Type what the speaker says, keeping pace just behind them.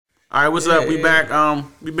All right, what's up? We back.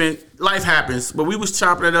 Life happens, but we was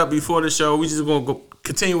chopping it up before the show. We just gonna go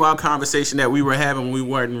continue our conversation that we were having when we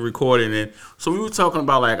weren't recording it. So we were talking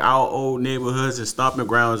about like our old neighborhoods and stomping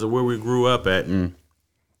grounds of where we grew up at. And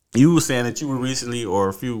you were saying that you were recently or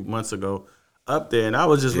a few months ago up there, and I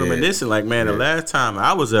was just reminiscing, like, man, the last time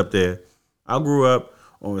I was up there, I grew up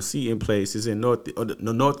on Seton Place. It's in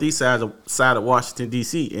the northeast side of Washington,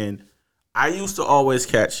 D.C., and I used to always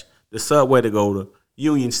catch the subway to go to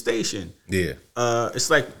Union Station. Yeah. It's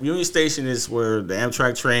like Union Station is where the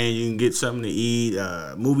Amtrak train, you can get something to eat,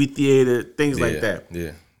 movie theater, things like that.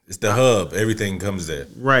 Yeah. It's the hub. Everything comes there.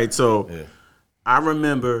 Right. So I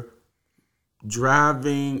remember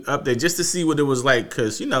driving up there just to see what it was like,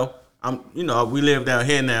 because we live down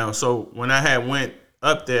here now. So when I had went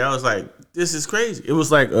up there, I was like, this is crazy. It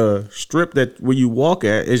was like a strip that where you walk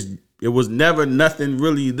at, it was never nothing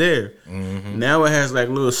really there. Mm-hmm. Now it has like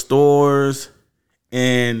little stores,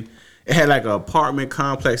 and it had like an apartment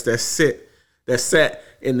complex that sat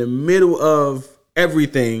in the middle of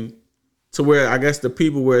everything, to where I guess the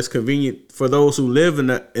people, where it's convenient for those who live in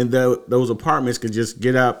those apartments, could just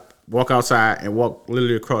get up, walk outside, and walk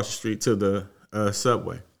literally across the street to the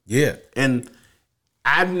subway. Yeah. And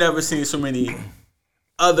I've never seen so many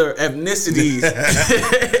other ethnicities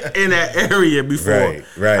in that area before.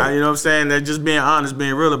 Right. You know what I'm saying? That just being honest,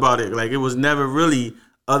 being real about it. Like, it was never really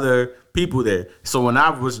other people there. So when I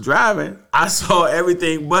was driving, I saw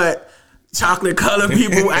everything but chocolate colored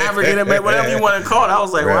people, African American, whatever you want to call it. I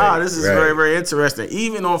was like, wow, this is very, very interesting.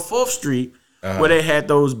 Even on 4th Street, where they had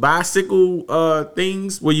those bicycle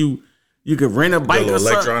things where you could rent a bike or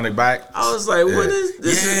something. Electronic bike. I was like, what is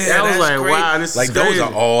this? I was like, great. Wow, this is like crazy. Those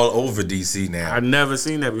are all over DC now. I've never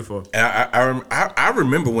seen that before. And I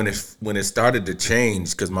remember when it started to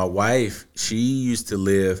change, because my wife, she used to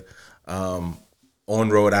live on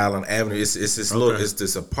Rhode Island Avenue. It's this it's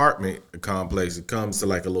this apartment complex. It comes to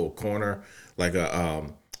like a little corner, it's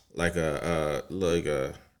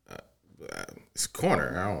a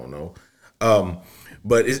corner. I don't know,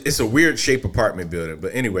 but it's a weird shaped apartment building.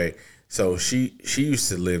 But anyway. So she used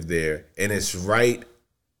to live there, and it's right.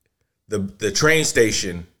 The train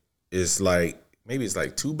station is like, maybe it's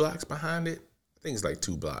like 2 blocks behind it. I think it's like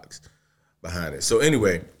 2 blocks behind it. So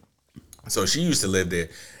anyway, so she used to live there,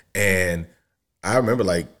 and I remember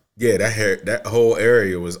that whole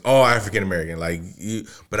area was all African American.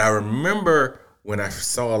 But I remember when I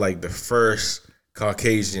saw like the first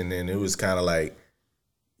Caucasian, and it was kind of like,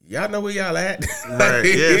 y'all know where y'all at? Right.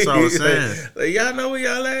 Yeah, that's what I was saying. Like, y'all know where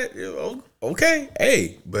y'all at? Okay.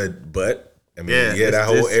 Hey, but I mean, that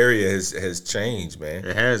whole area has changed, man.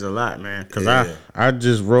 It has a lot, man. Because I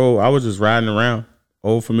was just riding around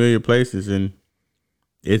old familiar places, and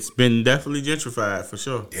it's been definitely gentrified for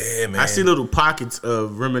sure. Yeah, man. I see little pockets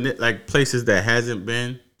of like places that hasn't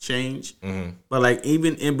been changed. Mm-hmm. But like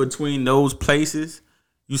even in between those places,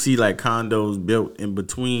 you see like condos built in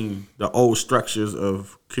between the old structures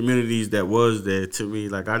of communities that was there. To me,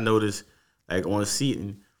 like I noticed, like on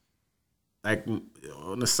Seton, like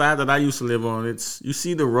on the side that I used to live on, you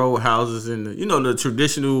see the row houses and the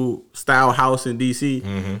traditional style house in DC.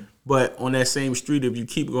 Mm-hmm. But on that same street, if you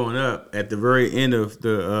keep going up, at the very end of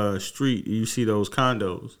the street, you see those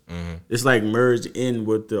condos. Mm-hmm. It's like merged in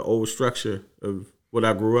with the old structure of what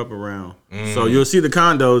I grew up around. Mm-hmm. So you'll see the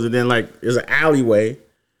condos, and then like there's an alleyway.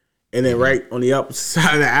 And then right on the upper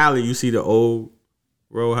side of the alley, you see the old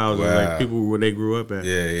row houses, like people where they grew up at.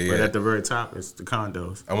 Yeah. But at the very top, it's the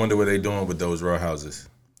condos. I wonder what they're doing with those row houses.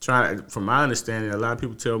 From my understanding, a lot of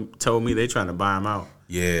people told me they're trying to buy them out.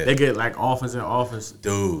 Yeah. They get like office and office.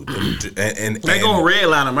 Dude. and they gonna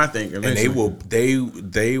redline them, I think. Eventually.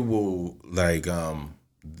 And they will like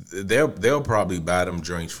they'll probably buy them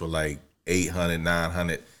drinks for like $800,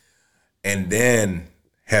 $900, and then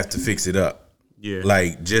have to fix it up. Yeah,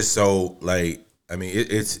 like just so like I mean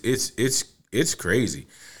it's crazy.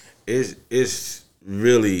 It's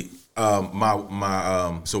really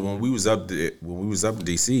my so when we was up in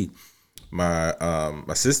DC,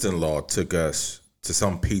 my sister-in-law took us to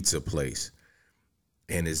some pizza place,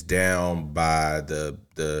 and it's down by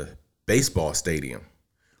the baseball stadium,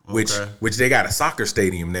 which they got a soccer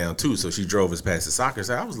stadium now too. So she drove us past the soccer.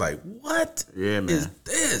 So I was like, what is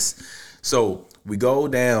this? So we go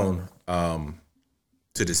down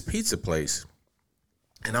to this pizza place,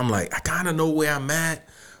 and I'm like, I kind of know where I'm at,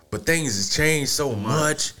 but things has changed so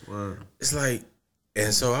much. Wow. It's like,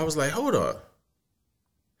 and so I was like, hold up,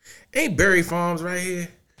 ain't Berry Farms right here?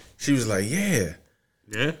 She was like, yeah.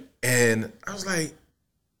 And I was like,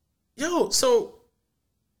 yo, so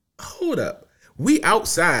hold up, we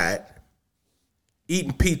outside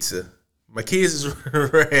eating pizza, My kids is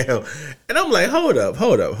around, and I'm like, hold up.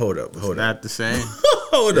 Not the same.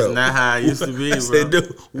 Hold up. It's not how it used to be, bro. I said,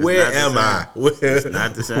 dude, where am I? It's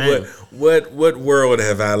not the same. What world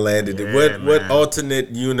have I landed in? What alternate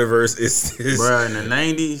universe is this? Bro, in the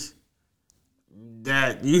 90s,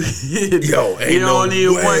 that you ain't you don't no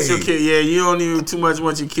even way. want your kid. Yeah, you don't even too much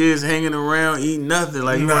want your kids hanging around eating nothing.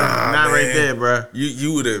 Like, not man. right there, bro.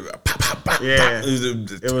 You would have pop. Yeah.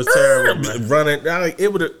 It was terrible, man. Running, like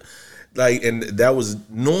it would have, like, and that was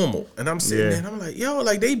normal. And I'm sitting there, and I'm like, yo,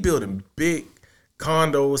 like they building big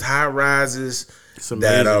condos, high rises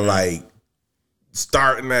that are like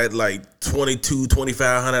starting at like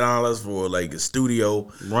 $2,500 for like a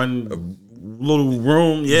studio, little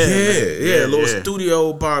room, little studio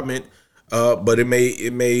apartment. But it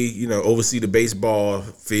may oversee the baseball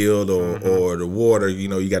field or the water. You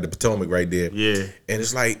know, you got the Potomac right there. Yeah, and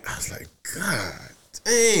it's like I was like, God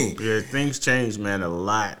dang. Yeah, things changed, man, a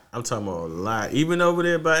lot. I'm talking about a lot. Even over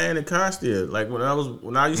there by Anacostia, like when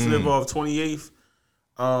I used to live off 28th.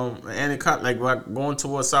 Anacostia, like going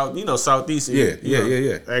towards southeast. Yeah.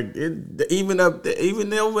 Like even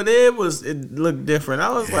over there it looked different. I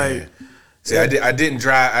was like, see, I didn't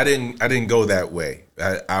drive. I didn't go that way.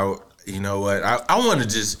 I you know what? I want to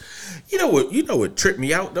just, you know what tripped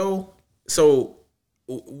me out though. So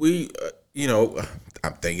we,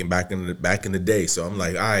 I'm thinking back in the day. So I'm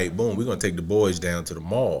like, all right, boom, we're gonna take the boys down to the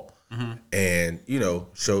mall. And go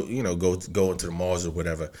into the malls or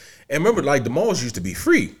whatever. And remember, like the malls used to be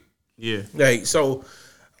free. Yeah. Like so,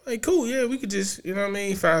 like cool. Yeah, we could just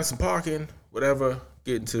find some parking, whatever,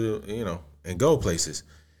 get into and go places.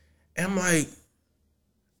 And I'm like,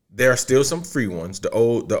 there are still some free ones. The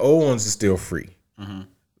old ones are still free.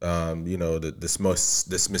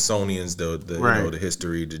 The Smithsonian's, the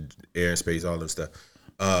history, the air and space, all that stuff.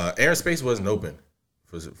 Air and space wasn't open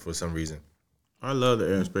for some reason. I love the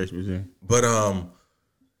Air and Space Museum. But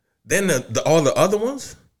then all the other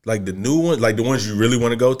ones, like the new ones, like the ones you really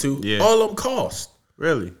want to go to, all of them cost.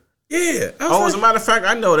 Really? Yeah. As a matter of fact,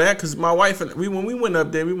 I know that because my wife and when we went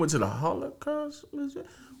up there, we went to the Holocaust Museum.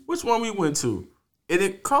 Which one we went to?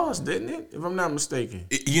 It cost, didn't it? If I'm not mistaken.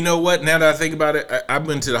 You know what? Now that I think about it, I've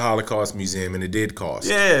been to the Holocaust Museum and it did cost.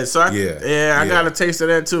 Yeah. So I got a taste of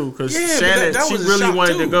that too because Shannon, she really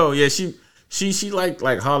wanted to go. Yeah, She liked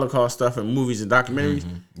like Holocaust stuff and movies and documentaries,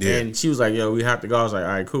 and she was like, "Yo, we have to go." I was like, "All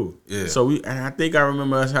right, cool." Yeah. So and I think I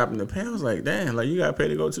remember us having to pay. I was like, "Damn, like you gotta pay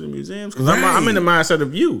to go to the museums?" Because I'm in the mindset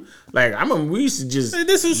of you. Like we used to just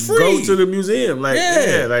this is free. Go to the museum. Like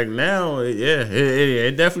like now,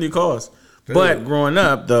 it definitely costs. Yeah. But growing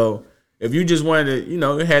up though, if you just wanted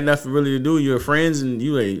to, it had nothing really to do. You're friends, and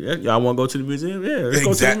you like, y'all want to go to the museum? Yeah, let's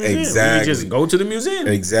go to the museum. Exactly. You just go to the museum.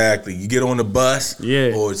 Exactly. You get on the bus,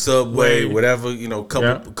 or subway, whatever.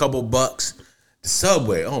 Couple bucks. The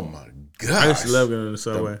subway. Oh my gosh. I used to love getting on the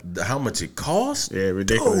subway. How much it costs? Yeah,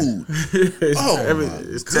 ridiculous. Dude.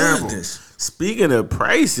 It's terrible. Speaking of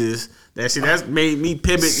prices, that's made me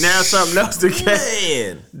pivot now something else to get.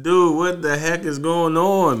 Man. Dude, what the heck is going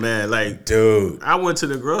on, man? Like, dude, I went to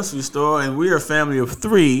the grocery store and we're a family of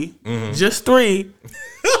three, just three.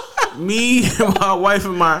 Me, my wife,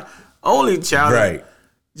 and my only child. Right.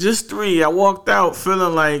 Just three. I walked out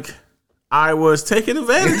feeling like I was taken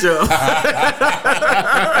advantage of.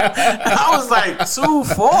 I was like,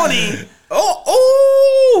 $240.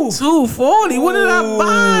 Oh, $240. What did I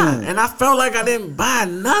buy? And I felt like I didn't buy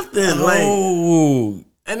nothing. Like,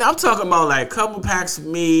 and I'm talking about like a couple packs of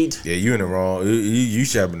meat. Yeah, you in the wrong. You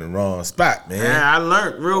shopping in the wrong spot, man. Yeah, I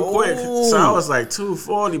learned real quick. So I was like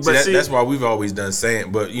 $240. But that's why we've always done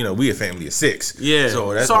Sam. But we a family of six. Yeah.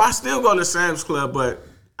 So I still go to Sam's Club, but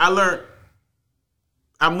I learned.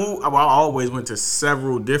 I always went to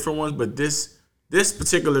several different ones, but this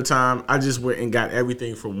particular time, I just went and got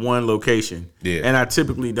everything from one location. Yeah. And I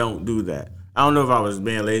typically don't do that. I don't know if I was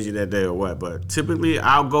being lazy that day or what, but typically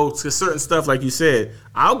I'll go to certain stuff, like you said.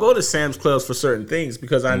 I'll go to Sam's Clubs for certain things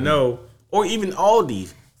because I know, or even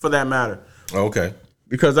Aldi for that matter. Okay.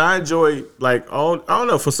 Because I enjoy I don't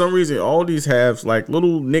know, for some reason Aldi's have like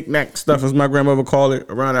little knick-knack stuff, as my grandmother called it,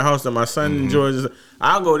 around the house that my son enjoys.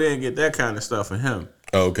 I'll go there and get that kind of stuff for him.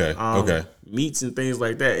 Okay. Okay. Meats and things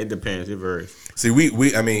like that. It depends. It varies. See,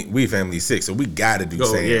 we family six, so we got to do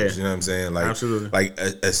Sam's. Yeah. You know what I'm saying? Like, absolutely. Like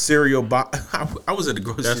a cereal box. I was at the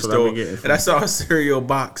grocery store and I saw a cereal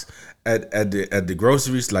box at the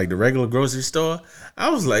groceries, like the regular grocery store. I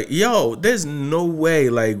was like, yo, there's no way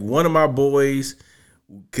like one of my boys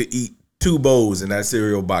could eat 2 bowls and that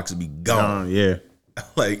cereal box would be gone. Yeah.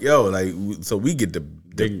 Like, yo, like, so we get the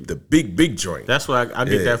big joint. That's why I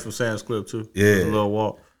get that from Sam's Club too. Yeah. A little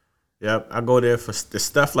walk. Yep. I go there for the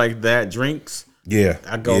stuff like that, drinks. Yeah.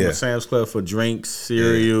 I go to Sam's Club for drinks,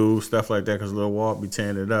 cereal, stuff like that, because Lil Walt be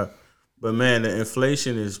tearing it up. But man, the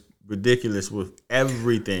inflation is ridiculous with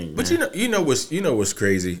everything. But man. you know what's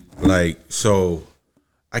crazy? Like, so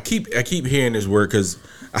I keep hearing this word because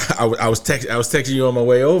I was texting you on my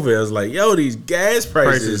way over. I was like, yo, these gas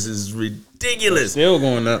prices is ridiculous. Still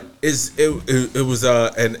going up. It was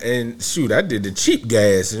and shoot, I did the cheap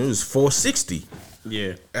gas and it was $4.60.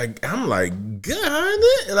 Yeah, I'm like, God,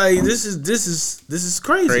 like this is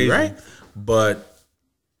crazy, right? But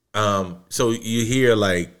so you hear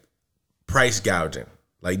like price gouging,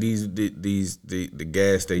 like the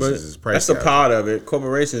gas stations is price. That's gouging. a part of it.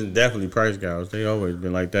 Corporations definitely price gouge. They always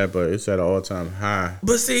been like that, but it's at an all time high.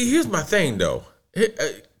 But see, here's my thing though,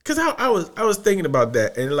 because I was thinking about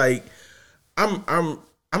that, and like I'm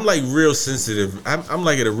like real sensitive. I'm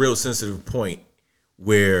like at a real sensitive point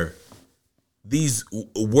where these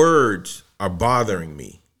words are bothering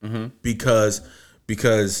me because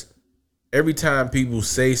every time people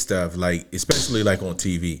say stuff, like especially like on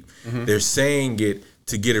TV, they're saying it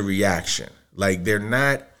to get a reaction. Like they're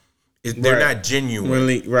not genuine.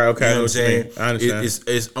 Really, right? Okay, you know what I'm saying? I understand.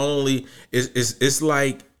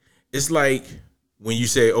 It's like when you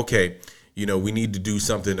say, okay, you know, we need to do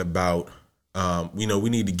something about, you know,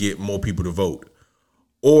 we need to get more people to vote.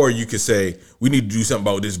 Or you could say, we need to do something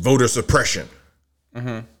about this voter suppression.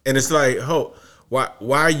 And it's like, why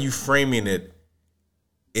are you framing it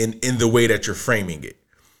in the way that you're framing it?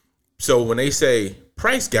 So when they say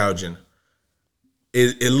price gouging,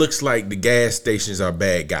 it looks like the gas stations are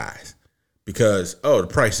bad guys because, the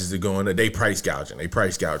prices are going up. They price gouging.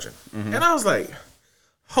 And I was like,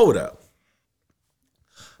 hold up.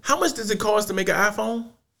 How much does it cost to make an iPhone?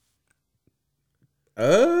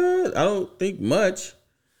 I don't think much.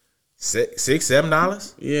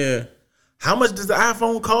 $6-7? Yeah. How much does the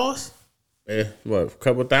iPhone cost? What, a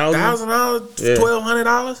couple $1,000? $1,000,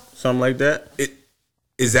 $1,200? Something like that.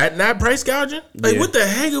 Is that not price gouging? Like, what the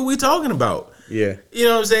heck are we talking about? Yeah. You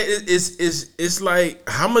know what I'm saying? It's like,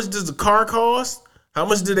 how much does the car cost? How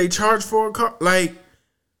much do they charge for a car? Like,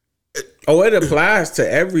 it applies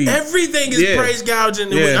to everything is price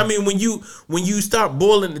gouging. Yeah. I mean, when you start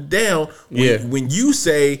boiling it down, when you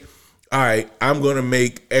say, all right, I'm going to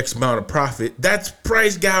make X amount of profit, that's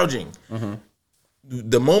price gouging.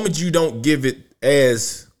 The moment you don't give it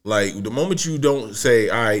as, like, the moment you don't say,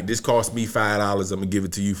 all right, this cost me $5, I'm going to give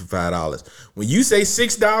it to you for $5. When you say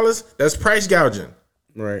 $6, that's price gouging.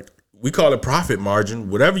 Right. We call it profit margin,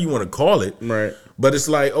 whatever you want to call it. Right. But it's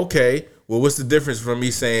like, okay, well, what's the difference from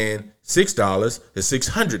me saying $6 to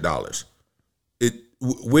 $600?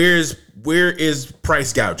 Where is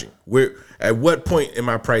price gouging? At what point am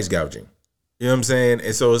I price gouging? You know what I'm saying?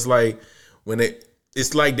 And so it's like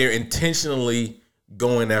it's like they're intentionally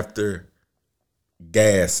going after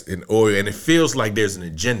gas and oil, and it feels like there's an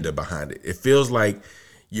agenda behind it. It feels like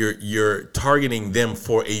you're targeting them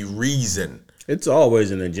for a reason. It's always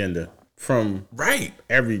an agenda from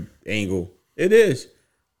every angle. It is.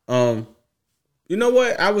 You know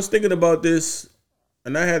what? I was thinking about this,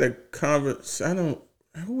 and I had a conversation.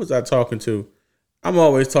 Who was I talking to? I'm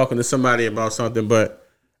always talking to somebody about something, but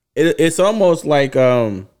it's almost like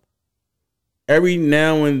every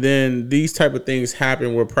now and then these type of things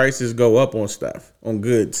happen where prices go up on stuff, on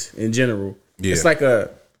goods in general. Yeah. It's like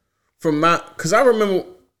because I remember,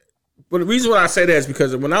 but the reason why I say that is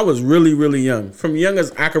because when I was really, really young, from young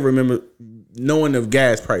as I can remember knowing of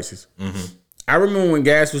gas prices. I remember when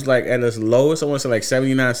gas was like at its lowest, I want to say like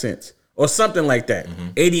 79 cents or something like that,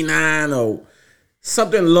 89 or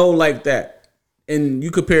something low like that. And you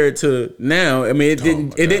compare it to now, I mean, it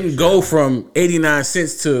didn't go from 89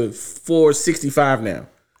 cents to $4.65 now.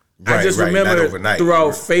 Right, I just remember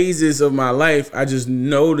throughout phases of my life, I just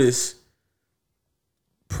noticed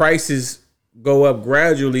prices go up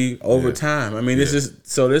gradually over time. I mean, this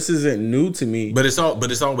isn't new to me. But it's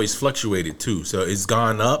always fluctuated too. So it's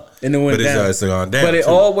gone up and it went down. It's gone down. But it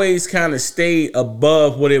always kind of stayed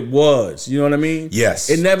above what it was. You know what I mean? Yes.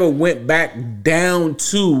 It never went back down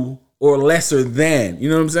to or lesser than. You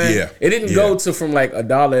know what I'm saying? Yeah. It didn't go to from like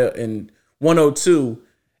 $1.102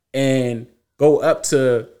 and go up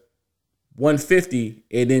to $1.50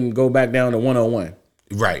 and then go back down to $1.01.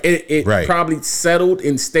 Right. It probably settled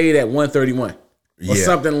and stayed at $1.31 or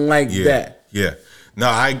something like that. Yeah. No,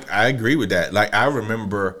 I agree with that. Like I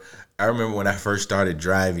remember when I first started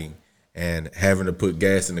driving and having to put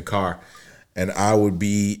gas in the car, and I would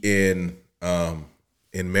be in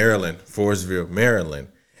Maryland, Forestville, Maryland,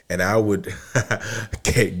 and I would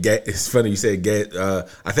get. It's funny you said gas.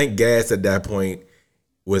 I think gas at that point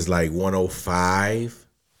was like 105.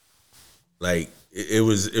 Like it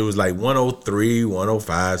was like 103,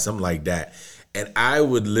 105, something like that. and I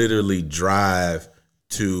would literally drive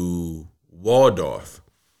to Waldorf,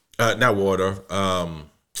 not Waldorf,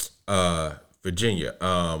 Virginia,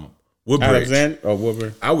 Woodbridge. Alexander or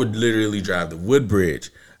Woodbridge? I would literally drive to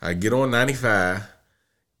Woodbridge. I get on 95,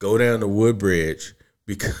 go down to Woodbridge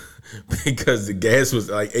because the gas was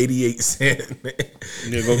like 88 cents.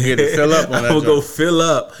 You go get it, fill up on that. I would go fill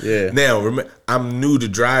up. Yeah. Now, remember, I'm new to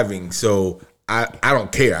driving, so I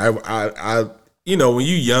don't care. I you know, when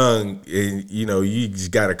you young and you know you just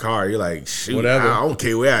got a car, you're like, shoot, whatever. I don't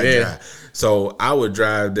care where I drive. So I would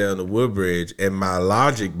drive down to Woodbridge, and my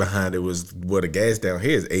logic behind it was, well, the gas down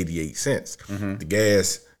here is 88 cents. Mm-hmm. The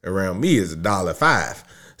gas around me is $1.05.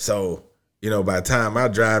 So, you know, by the time I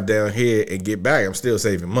drive down here and get back, I'm still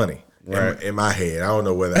saving money in my head. I don't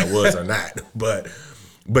know whether that was or not, but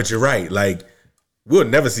you're right. Like, we'll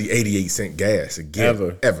never see 88 cent gas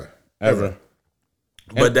again, ever.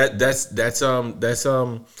 But that's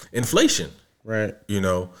inflation, right? You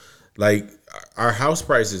know, like our house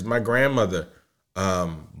prices. My grandmother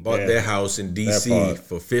bought their house in DC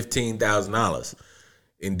for $15,000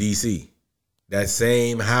 in DC. That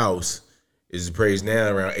same house is appraised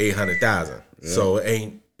now around $800,000. Yeah. So it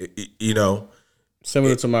ain't, you know,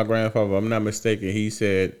 similar to my grandfather. If I'm not mistaken, he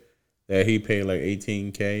said that he paid like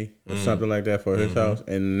 $18K or something like that for his house,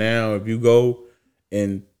 and now if you go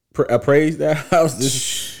and appraise that house,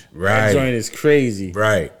 that joint is crazy.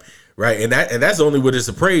 Right. And that's only what it's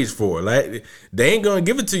appraised for. Like, they ain't gonna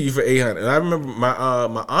give it to you for $800. And I remember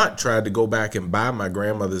my aunt tried to go back and buy my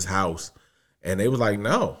grandmother's house, and they was like,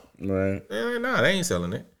 no, right? No, they ain't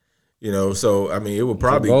selling it. You know, so I mean, it would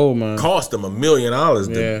probably cost them $1 million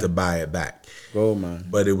to buy it back. Gold mine.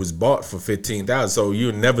 But it was bought for $15,000, so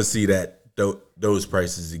you'll never see those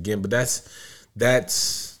prices again. But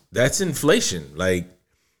that's inflation. Like,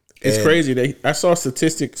 it's crazy. I saw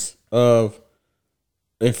statistics of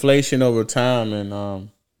inflation over time and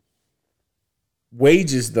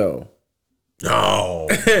wages though. Oh,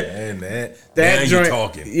 man, that joint, you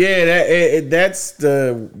talking? Yeah, that's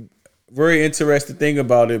the very interesting thing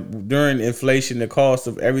about it. During inflation, the cost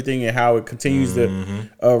of everything and how it continues to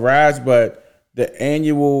rise, but the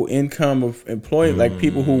annual income of employee, like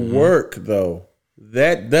people who work though,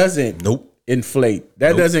 that doesn't inflate.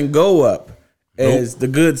 That doesn't go up as the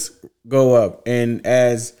goods go up, and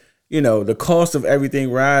as you know, the cost of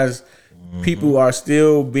everything rise. People are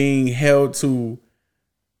still being held to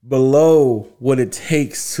below what it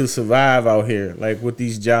takes to survive out here, like with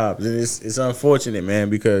these jobs, and it's unfortunate, man,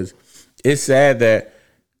 because it's sad that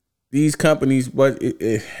these companies, but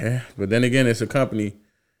then again, it's a company.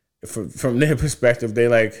 From their perspective, they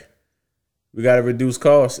like, we got to reduce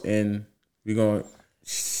costs, and we're going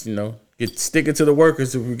to, you know, stick it to the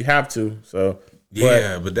workers if we have to. So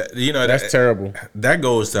but that, you know, that's terrible. That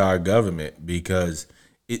goes to our government, because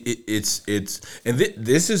it's and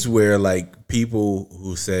this is where, like, people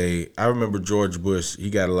who say, I remember George Bush,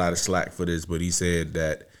 he got a lot of slack for this, but he said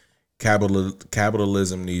that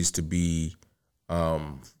capitalism needs to be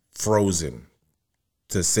frozen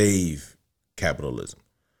to save capitalism.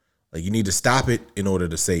 Like, you need to stop it in order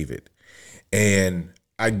to save it. And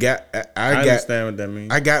I understand what that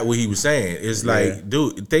means. I got what he was saying. It's like,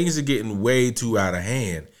 dude, things are getting way too out of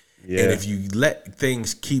hand. Yeah. And if you let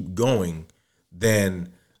things keep going,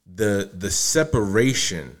 then the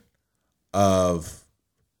separation of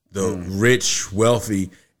the rich, wealthy,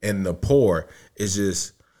 and the poor is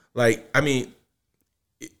just like, I mean,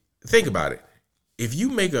 think about it. If you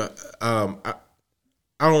make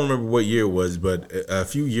I don't remember what year it was, but a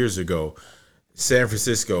few years ago, San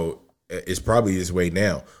Francisco is probably this way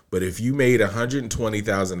now. But if you made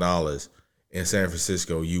 $120,000 in San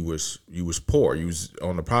Francisco, you was poor. You was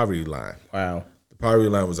on the poverty line. Wow. The poverty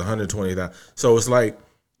line was $120,000. So it's like,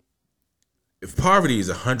 if poverty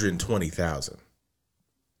is $120,000,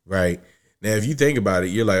 right? Now, if you think about it,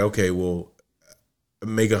 you're like, okay, well,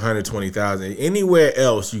 make $120,000. Anywhere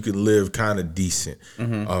else, you can live kind of decent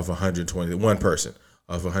off 120. One person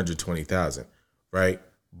of 120,000, right?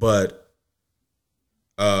 But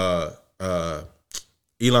Elon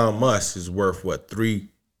Musk is worth what,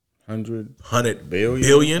 300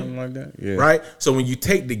 billion, something like that, yeah. Right? So when you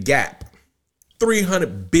take the gap,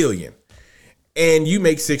 300 billion, and you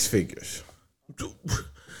make six figures,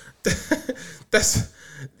 that's,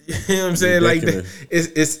 you know what I'm saying? Ridiculous.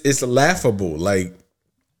 Like, it's laughable. Like,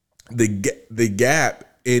 the gap.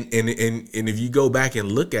 And if you go back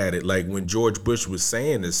and look at it, like when George Bush was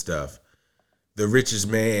saying this stuff, the richest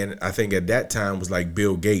man, I think at that time, was like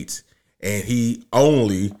Bill Gates, and he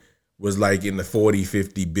only was like in the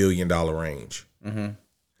 $40-50 billion range.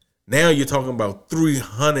 Now you're talking about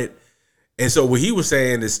 300, and so what he was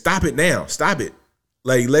saying is, stop it now, stop it.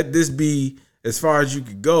 Like, let this be as far as you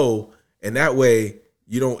could go, and that way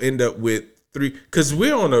you don't end up with 3. Because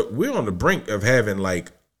we're on the brink of having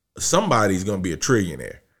like somebody's gonna be a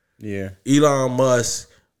trillionaire. Yeah, Elon Musk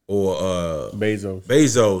or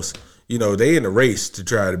Bezos. You know, they in the race to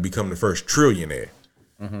try to become the first trillionaire.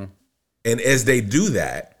 Mm-hmm. And as they do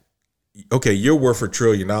that, okay, you're worth $1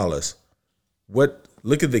 trillion.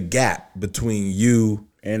 Look at the gap between you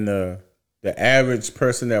and the average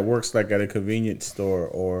person that works like at a convenience store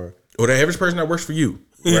or the average person that works for you.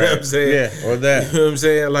 You know what I'm saying? Yeah, or that. You know what I'm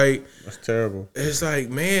saying? Like, that's terrible. It's like,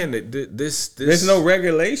 man, this there's no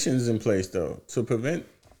regulations in place though to prevent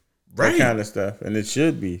that kind of stuff, and it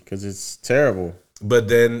should be because it's terrible. But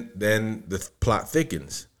then the plot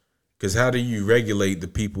thickens, because how do you regulate the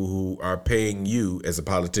people who are paying you as a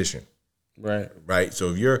politician? Right.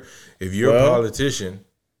 So if you're a politician,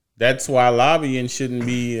 that's why lobbying shouldn't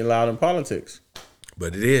be allowed in politics.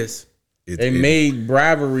 But it is. They made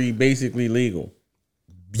bribery basically legal.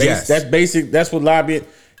 Yes, that's basic. That's what lobbying.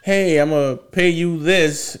 Hey, I'm gonna pay you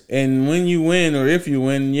this, and when you win or if you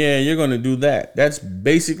win, yeah, you're gonna do that. That's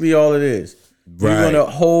basically all it is. Right. We're gonna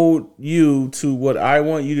hold you to what I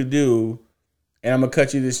want you to do, and I'm gonna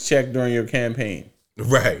cut you this check during your campaign.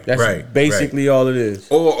 Right. That's basically all it is.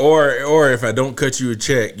 Or if I don't cut you a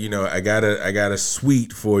check, you know, I got a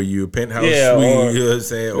suite for you, a penthouse suite. You know what I'm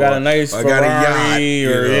saying? We got a nice Ferrari, got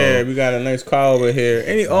a yacht, we got a nice car over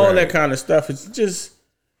here. All that kind of stuff. It's just.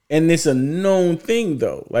 And it's a known thing,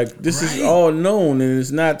 though. Like, this is all known, and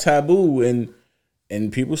it's not taboo,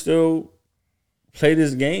 and people still play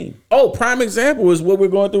this game. Oh, prime example is what we're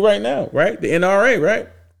going through right now, right? The NRA, right?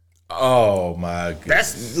 Oh, my goodness.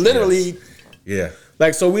 That's literally... Yeah.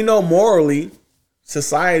 Like, so we know morally,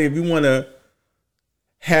 society, if we want to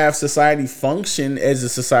have society function as a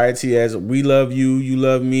society, as we love you, you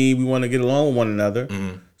love me, we want to get along with one another.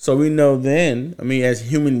 Mm-hmm. So we know then, I mean, as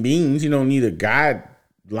human beings, you don't need a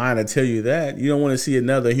guideline to tell you that. You don't want to see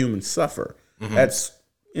another human suffer. Mm-hmm. That's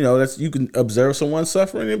you can observe someone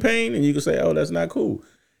suffering and pain and you can say, oh, that's not cool.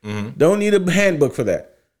 Mm-hmm. Don't need a handbook for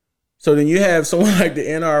that. So then you have someone like the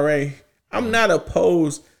NRA. I'm not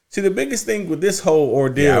opposed. See, the biggest thing with this whole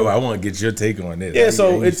ordeal. Yeah, I want to get your take on this. Yeah,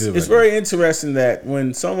 so it's very interesting that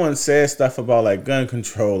when someone says stuff about like gun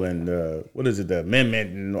control and the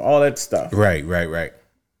amendment and all that stuff. Right.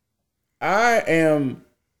 I am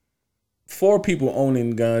for people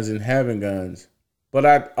owning guns and having guns, but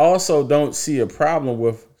I also don't see a problem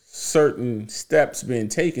with certain steps being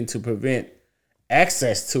taken to prevent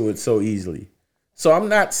access to it so easily. So I'm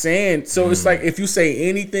not saying, it's like if you say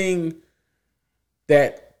anything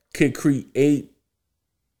that could create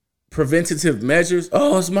preventative measures,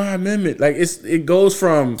 oh, it's my amendment. Like it goes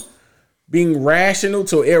from being rational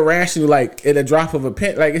to irrational, like at a drop of a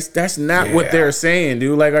pen. Like that's not what they're saying,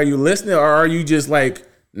 dude. Like, are you listening or are you just like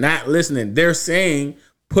not listening? They're saying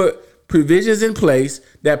put provisions in place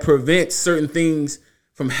that prevent certain things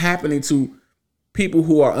from happening to people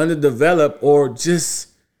who are underdeveloped, or just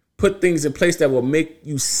put things in place that will make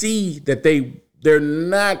you see that they're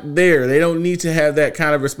not there. They don't need to have that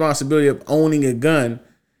kind of responsibility of owning a gun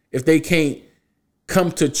if they can't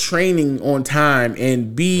come to training on time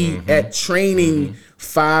and be at training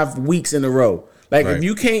 5 weeks in a row. Like if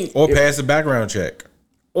you can't, or pass a background check,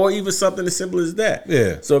 or even something as simple as that.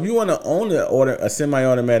 Yeah. So if you want to own a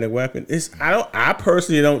semi-automatic weapon, I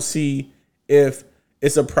personally don't see if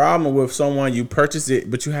it's a problem with someone, you purchase it,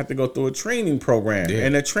 but you have to go through a training program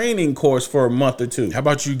and a training course for a month or two. How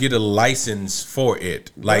about you get a license for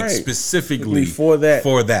it, like specifically for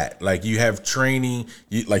that? Like you have training,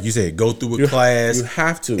 like you said, go through a class. You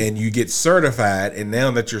have to, and you get certified. And now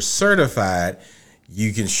that you're certified,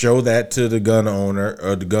 you can show that to the gun owner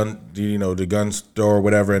or the gun store or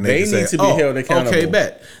whatever, and they need to be held accountable. Okay,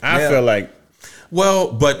 bet. I feel like.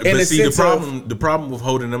 Well, but see, the problem with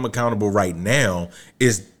holding them accountable right now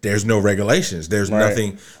is there's no regulations. There's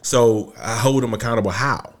nothing. So I hold them accountable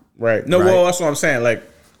how? Right. No, well, that's what I'm saying. Like,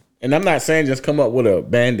 and I'm not saying just come up with a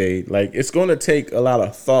Band-Aid. Like, it's going to take a lot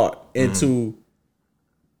of thought into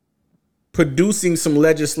producing some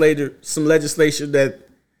legislation that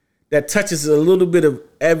touches a little bit of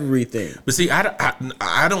everything. But see,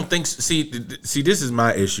 I don't think. See, this is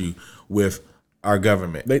my issue with our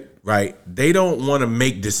government, right? They don't want to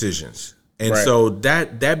make decisions, and so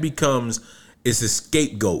that becomes it's a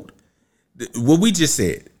scapegoat. What we just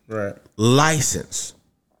said, right? License.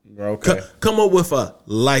 Okay. Come up with a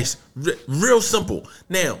license. Real simple.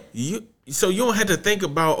 Now you don't have to think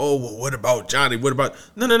about what about Johnny? What about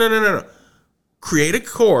no. Create a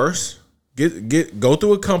course. Go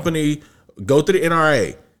through a company. Go through the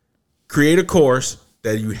NRA. Create a course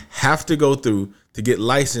that you have to go through to get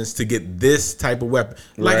licensed to get this type of weapon,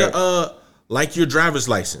 like like your driver's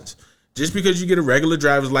license. Just because you get a regular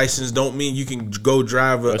driver's license don't mean you can go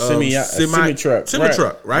drive a semi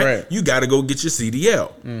truck, right? You got to go get your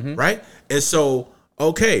CDL, right? And so,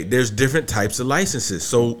 okay, there's different types of licenses.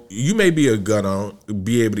 So you may be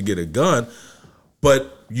be able to get a gun,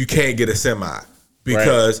 but you can't get a semi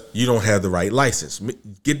because you don't have the right license.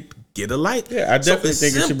 Get a light. Yeah, I definitely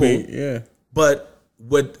think simple, it should be. Yeah, but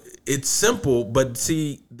it's simple. But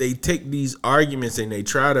see, they take these arguments and they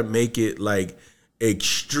try to make it like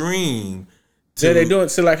extreme. They do it.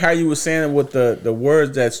 So like how you were saying with the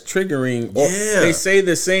words that's triggering. They say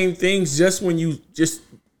the same things just when you just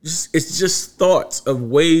it's just thoughts of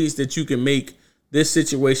ways that you can make this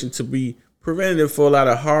situation to be preventative for a lot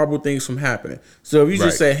of horrible things from happening. So if you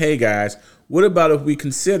just say, hey guys, what about if we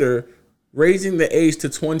consider raising the age to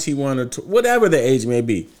 21 or whatever the age may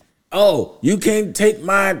be? Oh, you can't take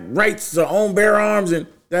my rights to own bear arms, and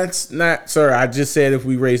that's not, sir. I just said if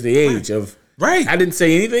we raise the age of. Right. I didn't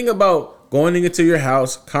say anything about going into your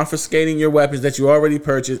house, confiscating your weapons that you already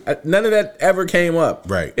purchased. None of that ever came up.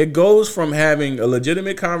 Right. It goes from having a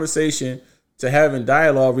legitimate conversation to having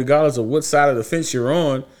dialogue, regardless of what side of the fence you're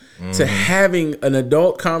on, to having an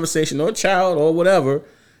adult conversation or child or whatever.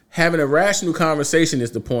 Having a rational conversation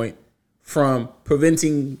is the point, from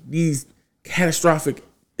preventing these catastrophic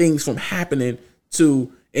things from happening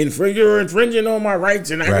to you're infringing on my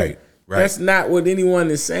rights. And Right. That's not what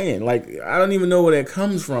anyone is saying. Like, I don't even know where that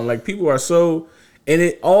comes from. Like, people are so, and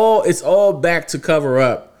it's all back to cover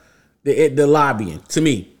up the lobbying to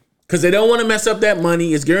me, because they don't want to mess up that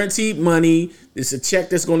money. It's guaranteed money. It's a check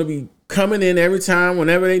that's going to be coming in every time,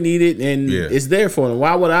 whenever they need it, and it's there for them.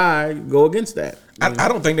 Why would I go against that? I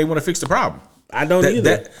don't think they want to fix the problem. I don't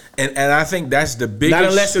either. And I think that's the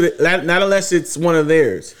biggest. Not unless it's one of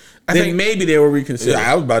theirs. I think maybe they will reconsider.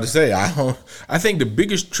 Yeah, I was about to say, I think the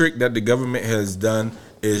biggest trick that the government has done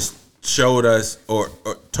is showed us or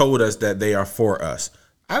told us that they are for us.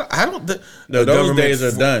 I don't think those days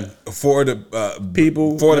are done for the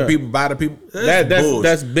people, the people, by the people.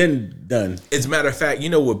 That's been done. As a matter of fact, you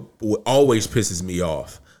know what always pisses me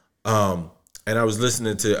off. And I was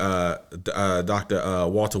listening to Dr.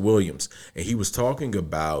 Walter Williams, and he was talking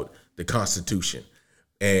about the Constitution.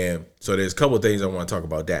 And so there's a couple of things I want to talk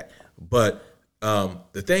about that. But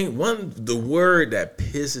the word that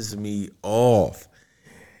pisses me off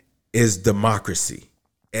is democracy.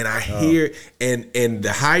 And I hear, and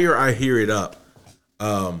the higher I hear it up,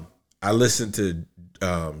 I listened to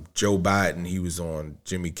Joe Biden. He was on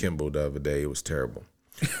Jimmy Kimmel the other day. It was terrible.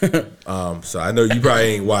 So I know you probably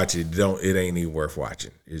ain't watch it. It ain't even worth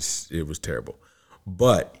watching. It was terrible.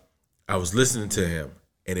 But I was listening to him,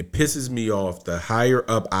 and it pisses me off. The higher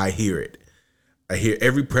up I hear it, I hear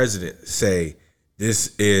every president say,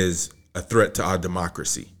 "This is a threat to our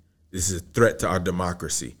democracy. This is a threat to our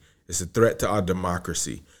democracy. It's a threat to our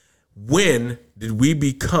democracy." When did we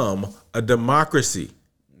become a democracy?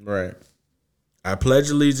 Right. I pledge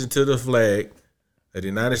allegiance to the flag of the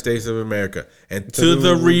United States of America and to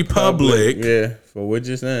the republic. Yeah, for which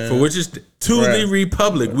is now. The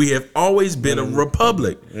republic. We have always been a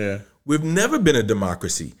republic. Yeah. We've never been a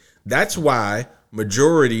democracy. That's why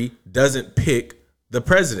majority doesn't pick the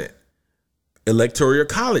president. Electoral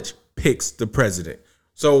college picks the president.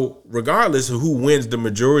 So regardless of who wins the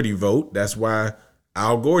majority vote, that's why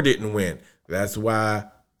Al Gore didn't win. That's why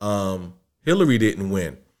Hillary didn't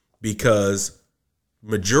win, because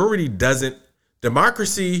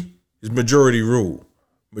democracy is majority rule.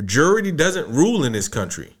 Majority doesn't rule in this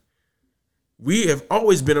country. We have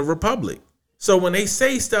always been a republic. So when they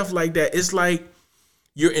say stuff like that, it's like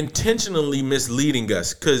you're intentionally misleading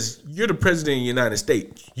us, because you're the president of the United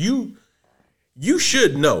States. You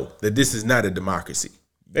should know that this is not a democracy.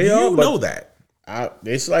 You know that.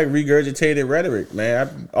 It's like regurgitated rhetoric,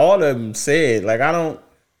 man. All of them said, like,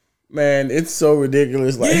 man, it's so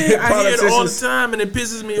ridiculous. Like, I hear it all the time, and it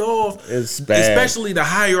pisses me off. It's bad. Especially the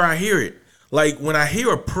higher I hear it. Like, when I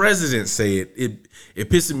hear a president say it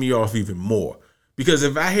pisses me off even more. Because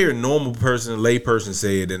if I hear a normal person, a lay person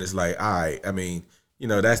say it, then it's like, all right, I mean,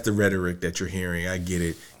 that's the rhetoric that you're hearing. I get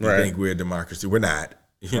it. You think we're a democracy. We're not.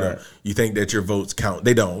 You know, you think that your votes count.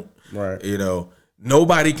 They don't. Right.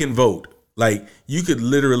 Nobody can vote. Like, you could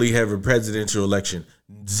literally have a presidential election.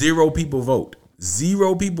 0 people vote.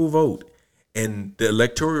 0 people vote. And the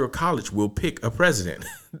Electoral College will pick a president.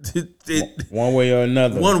 One way or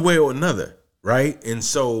another. One way or another. Right? And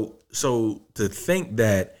so to think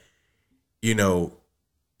that, and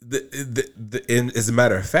as a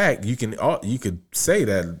matter of fact, you could say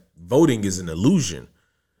that voting is an illusion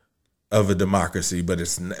of a democracy, but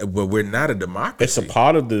we're not a democracy. It's a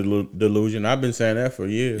part of the delusion. I've been saying that for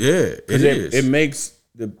years. Yeah, it is. It makes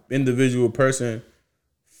the individual person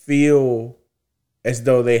feel as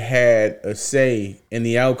though they had a say in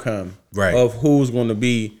the outcome of who's going to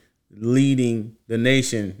be leading the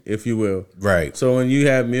nation, if you will. Right. So when you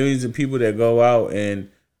have millions of people that go out and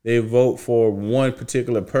they vote for one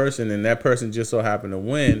particular person and that person just so happened to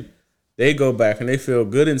win, they go back and they feel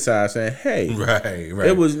good inside saying, hey,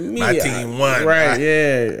 it was me. My team won.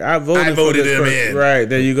 Right, I voted for this him person. in. Right,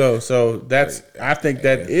 there you go. So I think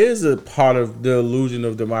that is a part of the illusion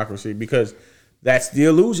of democracy, because that's the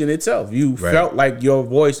illusion itself. You felt like your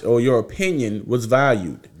voice or your opinion was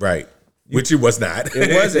valued. Right. Which it was not.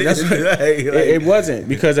 It wasn't. That's what, it wasn't,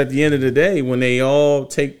 because at the end of the day, when they all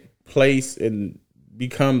take place and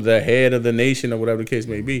become the head of the nation or whatever the case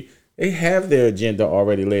may be, they have their agenda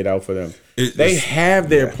already laid out for them. They have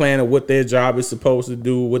their plan of what their job is supposed to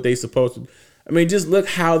do, what they're supposed to do. I mean, just look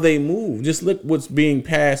how they move. Just look what's being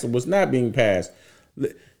passed and what's not being passed.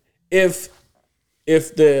 If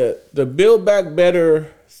the Build Back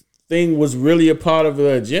Better thing was really a part of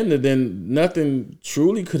the agenda, then nothing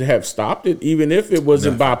truly could have stopped it, even if it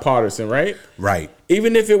wasn't bipartisan, right? Right.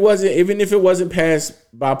 Even if it wasn't passed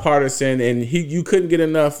bipartisan and you couldn't get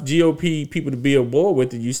enough GOP people to be aboard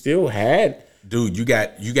with it, you still had. Dude, you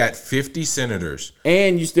got 50 senators,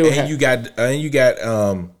 and you still you got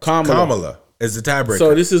Kamala as the tiebreaker.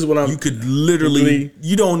 So this is what you could literally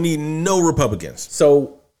you don't need no Republicans.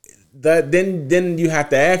 So then you have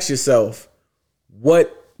to ask yourself,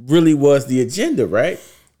 what really was the agenda, right?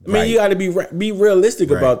 I mean, you got to be realistic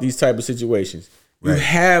about these type of situations. You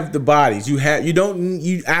have the bodies. You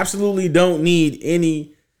absolutely don't need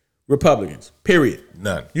any Republicans. Period.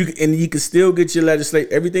 None. You can still get your legislation.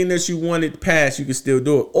 Everything that you wanted passed, you can still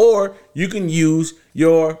do it. Or you can use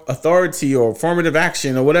your authority or affirmative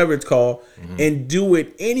action or whatever it's called and do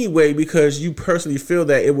it anyway, because you personally feel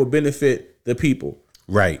that it will benefit the people.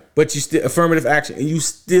 Right. But you still affirmative action and you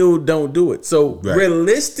still don't do it. So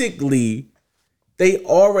realistically, they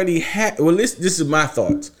already have, this is my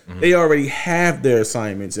thoughts. They already have their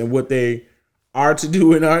assignments and what they are to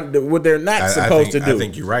do and what they're not supposed to do. I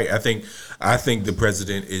think you're right. I think the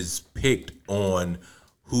president is picked on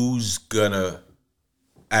who's gonna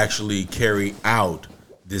actually carry out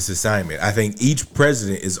this assignment. I think each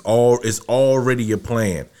president is already a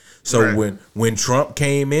plan. So when Trump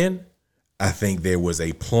came in, I think there was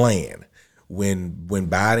a plan. When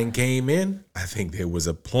Biden came in, I think there was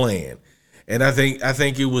a plan. And I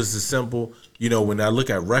think it was a simple, when I look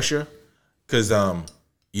at Russia, because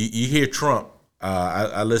you hear Trump.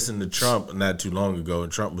 I listened to Trump not too long ago,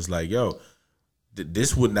 and Trump was like, "Yo,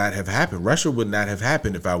 this would not have happened. Russia would not have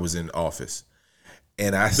happened if I was in office."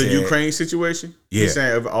 And I said, the Ukraine situation. Yeah. He's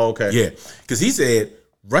saying, oh, okay. Yeah, because he said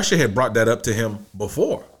Russia had brought that up to him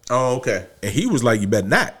before. Oh, okay. And he was like, "You better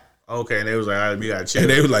not." Okay, and they was like, all right, we got to check. And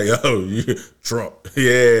they was like, "Oh, Trump,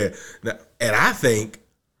 yeah." And I think,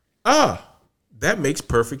 that makes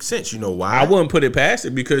perfect sense. You know why? I wouldn't put it past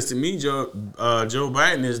it, because to me, Joe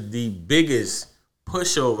Biden is the biggest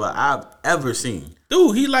pushover I've ever seen.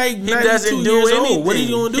 Dude, he doesn't do anything. Old. What are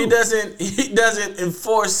you gonna do? He doesn't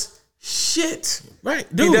enforce shit. Right,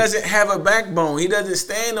 dude. He doesn't have a backbone. He doesn't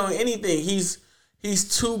stand on anything.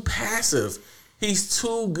 He's too passive. He's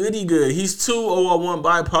too goody good. He's too I want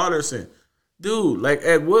bipartisan. Dude, like,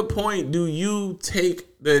 at what point do you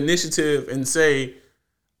take the initiative and say,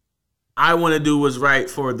 I want to do what's right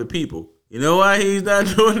for the people? You know why he's not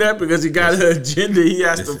doing that? Because he got an agenda he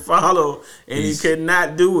has to follow, and he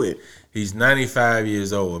cannot do it. He's 95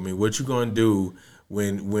 years old. I mean, what you gonna do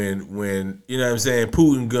when you know what I'm saying?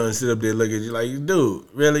 Putin gonna sit up there look at you like, dude,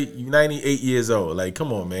 really? You 98 years old? Like,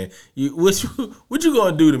 come on, man. What you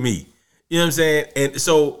gonna do to me? You know what I'm saying? And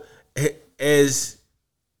so, as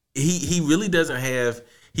he really doesn't have,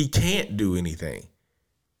 he can't do anything.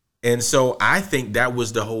 And so I think that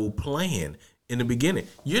was the whole plan in the beginning.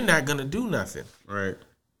 You're not gonna do nothing, right?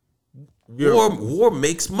 War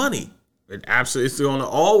makes money. It's gonna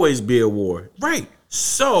always be a war, right?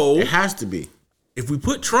 So it has to be. If we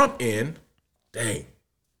put Trump in, dang,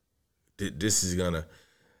 this is gonna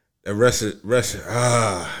Russia.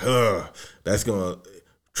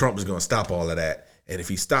 Trump is gonna stop all of that. And if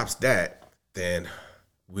he stops that, then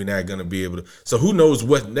we're not gonna be able to. So who knows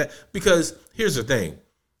what? Because here's the thing.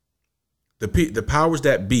 The powers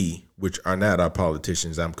that be, which are not our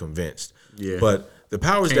politicians, I'm convinced. Yeah. But the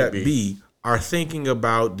powers that be are thinking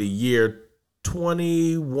about the year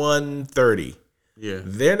 2130. Yeah.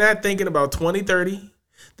 They're not thinking about 2030.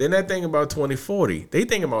 They're not thinking about 2040. They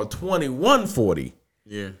thinking about 2140.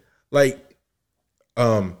 Yeah. Like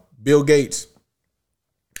Bill Gates,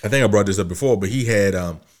 I think I brought this up before, but he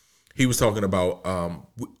was talking about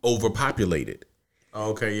overpopulated.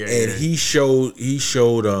 Okay, yeah. And he showed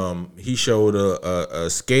a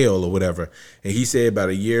scale or whatever, and he said about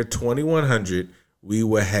a year 2100 we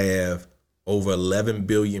will have over 11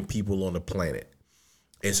 billion people on the planet.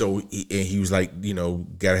 And so he was like,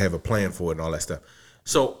 got to have a plan for it and all that stuff.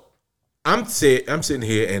 So I'm sitting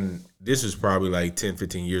here, and this was probably like 10,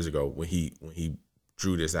 15 years ago when he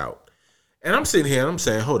drew this out. And I'm sitting here and I'm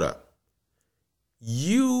saying, hold up.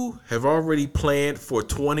 You have already planned for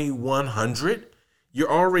 2100?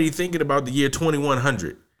 You're already thinking about the year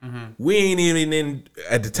 2100. Mm-hmm. We ain't even in,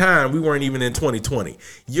 at the time, we weren't even in 2020.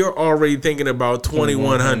 You're already thinking about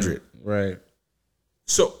 2100. Right.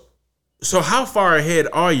 So how far ahead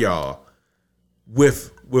are y'all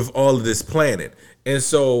with all of this planning? And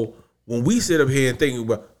so when we sit up here and think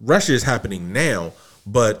about Russia is happening now,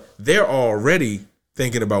 but they're already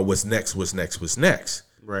thinking about what's next.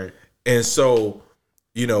 Right. And so,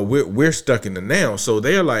 we're stuck in the now. So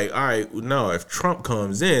they're like, all right, no, if Trump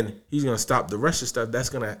comes in, he's gonna stop the Russia stuff. That's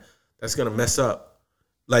gonna mess up.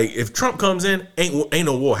 Like if Trump comes in, ain't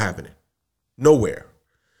no war happening. Nowhere.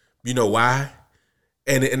 You know why?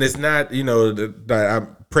 And it's not, that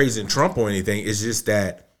I'm praising Trump or anything. It's just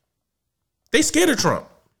that they scared of Trump.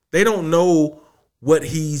 They don't know what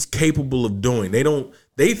he's capable of doing.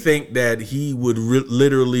 They think that he would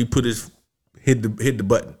literally hit the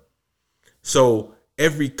button. So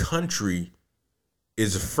every country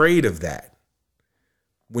is afraid of that.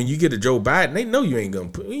 When you get a Joe Biden, they know you ain't gonna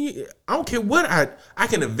I don't care what I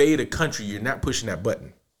can invade a country, you're not pushing that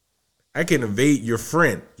button. I can invade your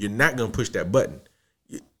friend, you're not gonna push that button.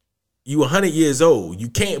 You 100 years old, you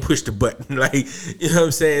can't push the button. Like, you know what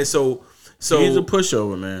I'm saying? So he's a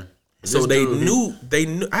pushover, man. So they knew.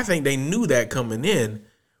 I think they knew that coming in,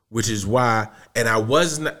 which is why. And I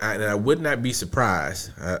would not be surprised.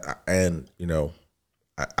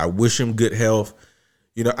 I wish him good health.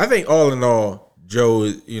 I think all in all,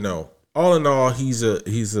 Joe. All in all, he's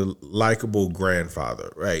a likable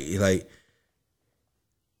grandfather, right? Like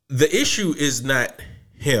the issue is not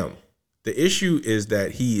him. The issue is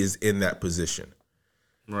that he is in that position.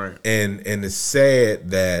 Right. And it's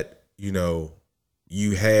sad that,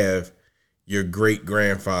 you have your great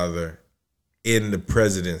grandfather in the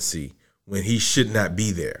presidency when he should not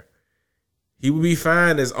be there. He would be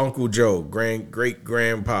fine as Uncle Joe, great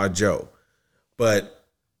grandpa Joe. But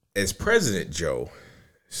as President Joe,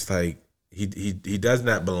 it's like he does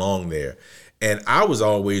not belong there. And I was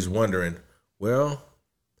always wondering, well,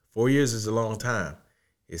 4 years is a long time.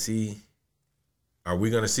 Are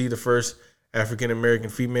we going to see the first African American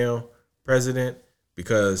female president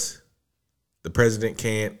because the president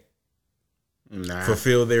can't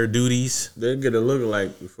fulfill their duties? They'll get a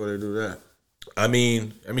lookalike before they do that. I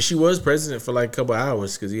mean, she was president for like a couple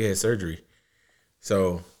hours because he had surgery.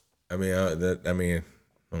 So, I don't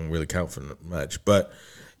really count for much. But,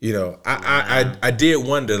 I did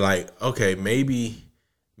wonder, like, okay, maybe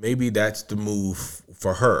that's the move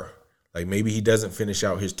for her. Like, maybe he doesn't finish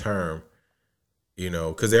out his term.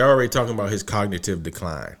 Because they're already talking about his cognitive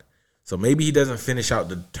decline. So maybe he doesn't finish out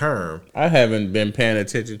the term. I haven't been paying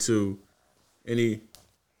attention to any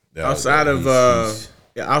outside of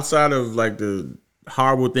like the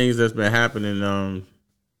horrible things that's been happening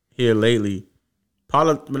here lately.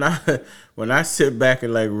 When I sit back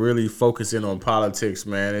and like really focus in on politics,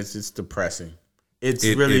 man, it's just depressing. It's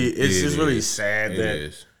really sad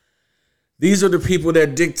that these are the people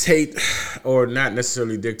that dictate, or not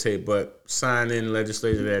necessarily dictate, but sign in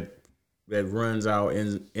legislation that runs out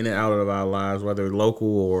in and out of our lives, whether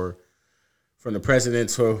local or from the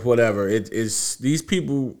presidents or whatever. These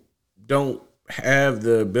people don't have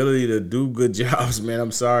the ability to do good jobs, man.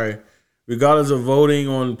 I'm sorry. Regardless of voting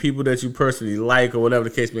on people that you personally like or whatever the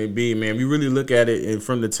case may be, man, we really look at it and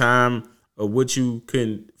from the time of which you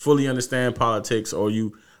can fully understand politics or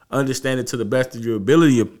you understand it to the best of your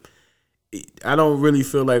ability, I don't really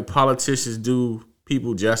feel like politicians do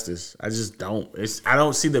people justice. I just don't. I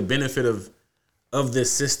don't see the benefit of this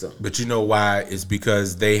system. But you know why? It's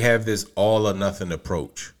because they have this all or nothing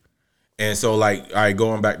approach. And so, like, all right,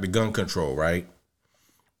 going back to gun control, right?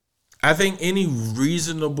 I think any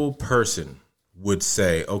reasonable person would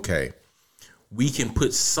say, okay, we can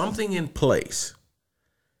put something in place,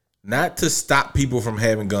 not to stop people from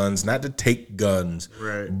having guns, not to take guns,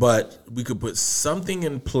 right, but we could put something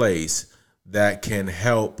in place that can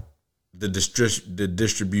help the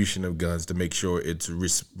distribution of guns to make sure it's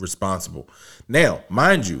responsible. Now,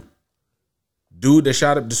 mind you, dude that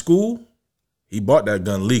shot up the school, he bought that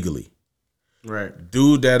gun legally. Right.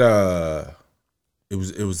 Dude that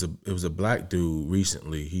It was a black dude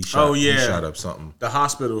recently. He shot up something. The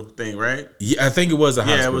hospital thing, right? Yeah, I think it was a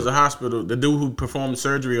hospital. Yeah, it was a hospital. The dude who performed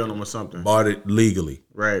surgery on him or something. Bought it legally.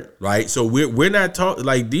 Right. So we're not talking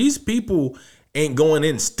like these people ain't going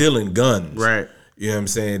in stealing guns. Right. You know what I'm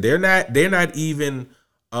saying? They're not even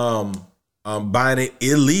buying it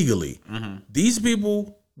illegally. Mm-hmm. These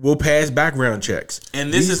people will pass background checks.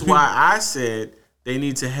 And this is why I said they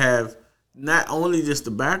need to have not only just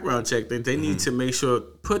the background check, they need to make sure,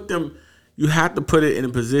 you have to put it in a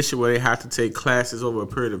position where they have to take classes over a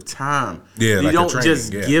period of time. Yeah, you don't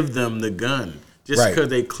just give them the gun just because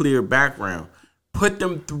they clear background. Put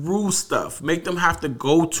them through stuff. Make them have to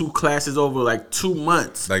go to classes over like 2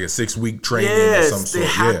 months. Like a 6-week training or some sort. They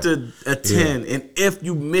have to attend. Yeah. And if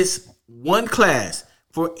you miss one class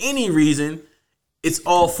for any reason, it's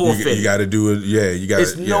all forfeited. You got to do it. Yeah, you got to.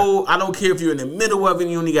 It's I don't care if you're in the middle of it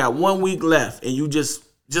and you only got 1 week left and you just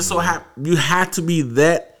so have, you have to be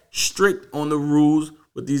that strict on the rules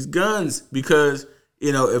with these guns because,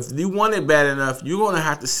 if you want it bad enough, you're going to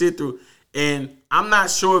have to sit through. And I'm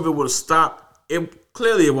not sure if it will stop.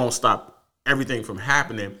 Clearly, it won't stop everything from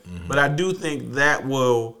happening. Mm-hmm. But I do think that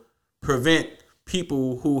will prevent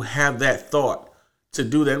people who have that thought to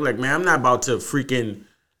do that. Like, man, I'm not about to freaking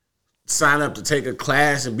sign up to take a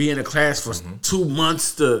class and be in a class for 2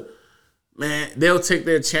 months they'll take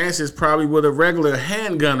their chances probably with a regular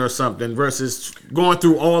handgun or something versus going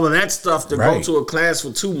through all of that stuff to go to a class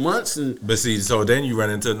for 2 months. But see, so then you run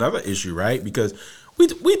into another issue, right? Because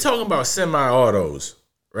we talking about semi-autos,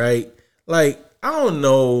 right? Like, I don't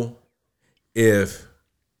know if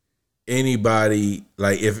anybody,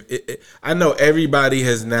 like I know everybody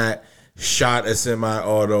has not shot a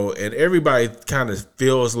semi-auto, and everybody kind of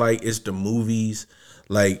feels like it's the movies.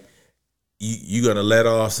 Like you're gonna let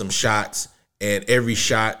off some shots, and every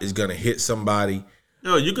shot is gonna hit somebody.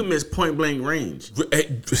 No, you can miss point blank range.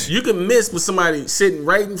 You can miss with somebody sitting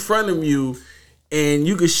right in front of you, and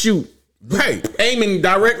you can shoot. Right, aiming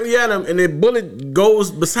directly at them, and the bullet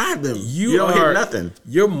goes beside them. You don't hit nothing.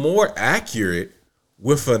 You're more accurate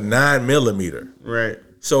with a 9mm. Right.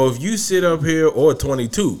 So if you sit up here, or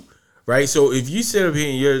 22. Right, so if you sit up here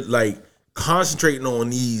and you're like concentrating on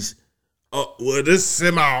these, this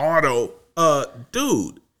semi-auto,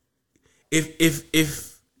 dude.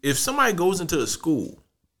 If somebody goes into a school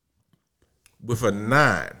with a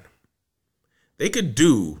 9, they could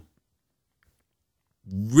do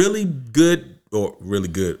really good or really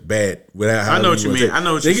good, bad. Without I know what you mean. I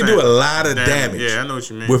know what you mean. They can do a lot of damage. Yeah, I know what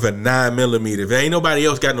you mean. With a 9mm. If there ain't nobody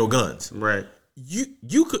else got no guns, right?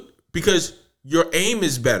 You could, because your aim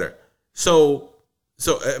is better. So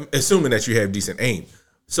assuming that you have decent aim,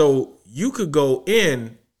 so you could go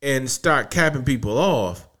in and start capping people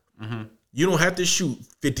off. Mm-hmm. You don't have to shoot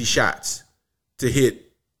 50 shots to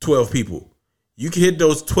hit 12 people. You can hit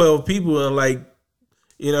those 12 people and, like,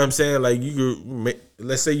 you know what I'm saying? Like, you could,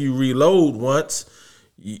 let's say you reload once,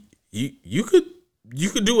 you could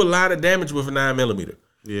do a lot of damage with a 9mm.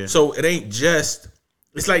 Yeah. So it ain't just.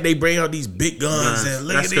 It's like they bring out these big guns and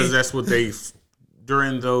look that's because that's what they.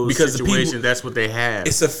 During those situations, that's what they have.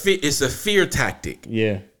 It's a fear tactic.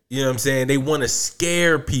 Yeah. You know what I'm saying? They want to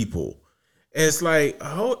scare people. And it's like,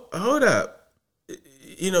 hold up.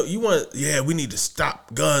 We need to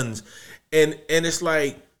stop guns. And it's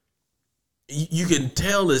like, you can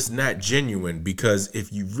tell it's not genuine, because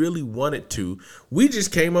if you really wanted to, we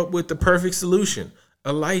just came up with the perfect solution.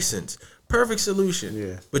 A license. Perfect solution.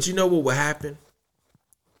 Yeah. But you know what will happen?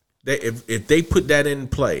 If they put that in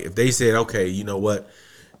play, if they said, okay, you know what,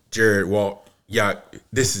 Jared, Walt,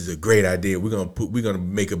 this is a great idea. We're gonna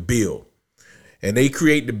make a bill, and they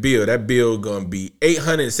create the bill. That bill gonna be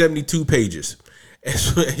 872 pages, and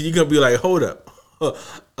so you're gonna be like, hold up,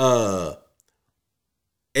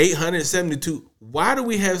 872. Why do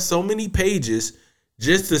we have so many pages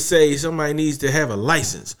just to say somebody needs to have a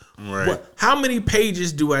license? Right. How many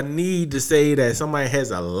pages do I need to say that somebody has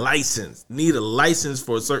a license, need a license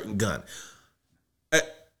for a certain gun?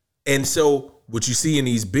 And so what you see in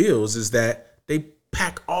these bills is that they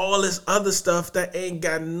pack all this other stuff that ain't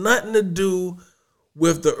got nothing to do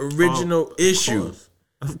with the original issue.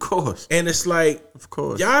 Of course. And it's like, of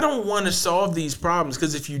course, y'all don't want to solve these problems,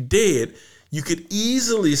 because if you did, you could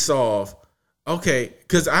easily solve. Okay,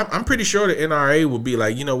 because I'm pretty sure the NRA will be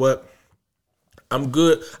like, you know what? I'm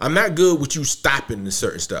good. I'm not good with you stopping the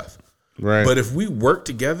certain stuff. Right. But if we work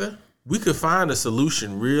together, we could find a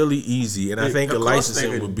solution really easy. And I think a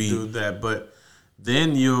licensing would be do that. But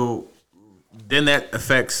then that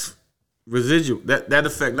affects residual. That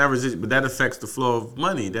affects not residual, but that affects the flow of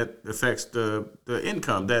money. That affects the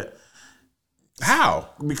income. That how?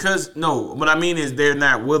 Because what I mean is they're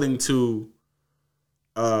not willing to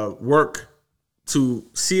work to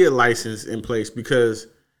see a license in place because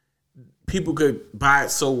people could buy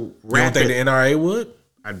it so rapid. You don't think the NRA would?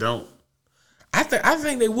 I don't. I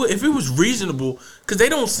think they would if it was reasonable, because they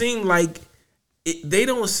don't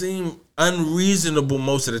seem unreasonable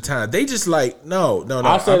most of the time. They just like no.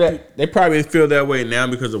 I'll say that they probably feel that way now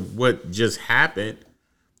because of what just happened.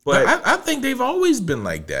 But I think they've always been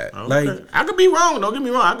like that. Okay. Like, I could be wrong. Don't get me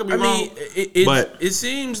wrong. I could be wrong. But it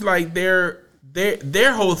seems like their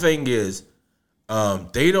whole thing is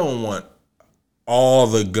they don't want all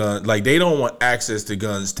the guns. Like, they don't want access to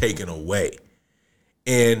guns taken away.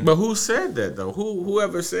 But who said that though?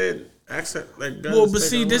 Whoever said access like guns? Well, but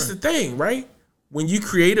see, this is the thing, right? When you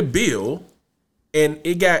create a bill and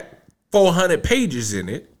it got 400 pages in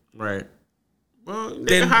it, right? Well,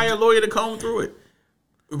 they can hire a lawyer to comb through it.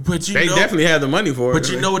 But they definitely have the money for it. But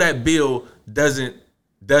you know that bill doesn't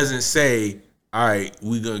say, all right,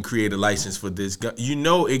 we're gonna create a license for this gun. You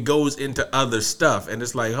know it goes into other stuff, and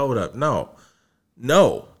it's like, hold up, no,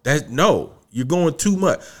 you're going too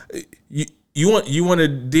much. You want to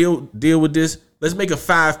deal with this? Let's make a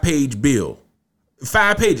 5-page bill.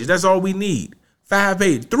 5 pages. That's all we need. 5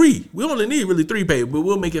 pages. 3. We only need really 3 pages, but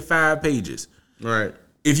we'll make it 5 pages. Right.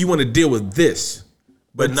 If you want to deal with this.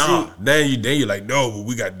 But nah, then you're like, no, but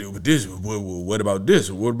we got to deal with this. What about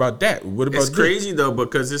this? What about that? What about It's crazy though,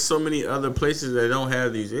 because there's so many other places that don't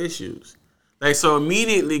have these issues. Like, so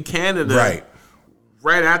immediately Canada,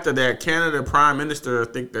 right after that, Canada Prime Minister, I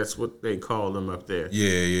think that's what they call him up there.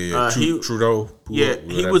 Yeah. Trudeau.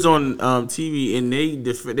 He was on TV and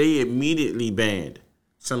they immediately banned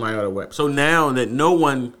semi-auto weapons. So now that no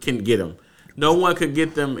one can get them, no one could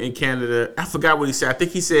get them in Canada. I forgot what he said. I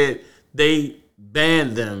think he said they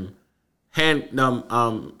banned them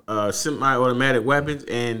semi-automatic weapons,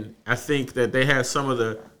 and I think that they have some of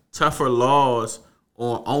the tougher laws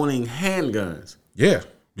on owning handguns. Yeah.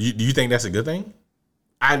 Do you think that's a good thing?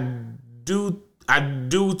 I do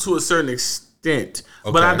to a certain extent,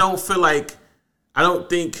 but I don't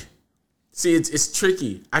think. See, it's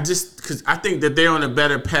tricky. Because I think that they're on a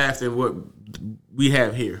better path than what we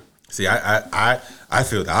have here. See, I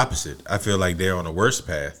feel the opposite. I feel like they're on a worse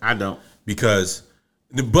path. I don't. But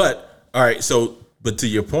to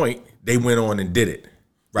your point, they went on and did it,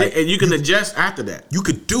 right? And you can adjust after that. You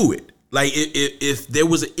could do it. Like, if there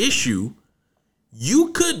was an issue,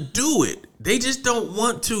 you could do it. They just don't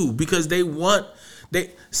want to because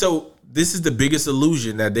so this is the biggest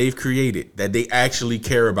illusion that they've created, that they actually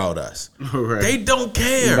care about us. Right. They don't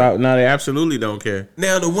care. No, they absolutely don't care.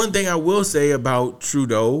 Now, the one thing I will say about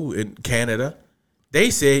Trudeau in Canada,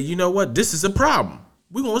 they said, you know what? This is a problem.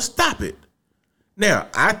 We're going to stop it. Now,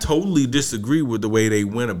 I totally disagree with the way they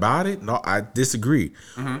went about it. No, I disagree.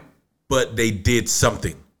 Mm-hmm. But they did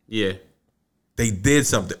something. Yeah. They did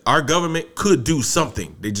something. Our government could do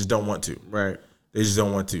something. They just don't want to. Right. They just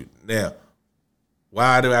don't want to. Now,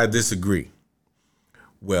 why do I disagree?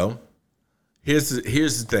 Well, here's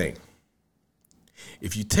the thing.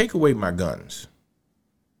 If you take away my guns,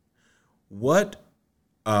 what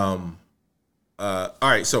all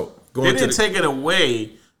right, so they didn't take it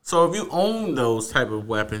away. So if you own those type of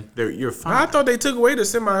weapons, you're fine. I thought they took away the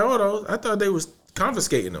semi-autos. I thought they was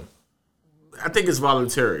confiscating them. I think it's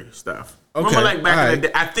voluntary stuff. Okay. Remember, like back in the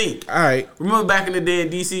day, I think. All right. Remember back in the day in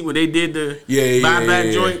DC when they did the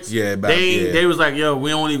buyback joints? They was like, yo, we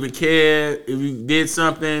don't even care if you did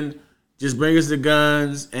something. Just bring us the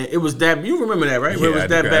guns, and it was that. You remember that, right? Yeah, it was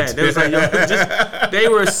that bad. They was like, yo,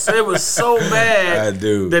 it was so bad. I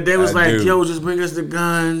do. That they was yo, just bring us the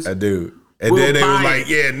guns. I do. And then they was like,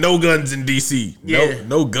 yeah, no guns in DC. Yeah.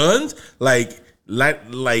 No guns. Like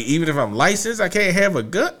even if I'm licensed, I can't have a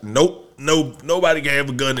gun. Nope. Nobody can have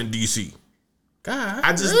a gun in DC. God,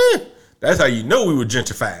 that's how you know we were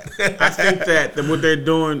gentrified. I think that what they're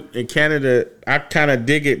doing in Canada, I kind of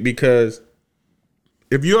dig it because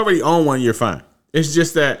if you already own one, you're fine. It's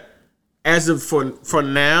just that as of for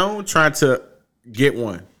now, trying to get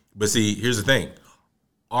one. But see, here's the thing: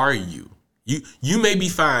 are you may be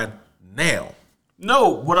fine now? No,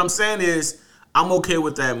 what I'm saying is I'm okay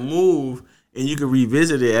with that move, and you can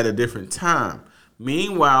revisit it at a different time.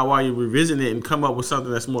 Meanwhile, while you're revisiting it and come up with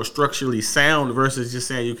something that's more structurally sound versus just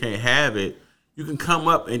saying you can't have it, you can come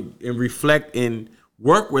up and reflect and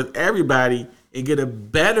work with everybody and get a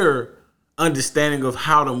better understanding of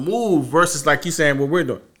how to move versus like you saying what we're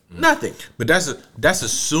doing. Nothing. But that's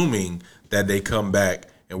assuming that they come back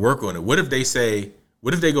and work on it. What if they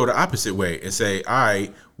go the opposite way and say, all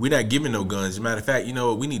right, we're not giving no guns. As a matter of fact, you know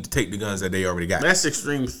what? We need to take the guns that they already got. That's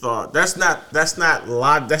extreme thought. That's not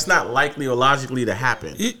likely or logically to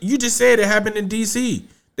happen. You just said it happened in DC.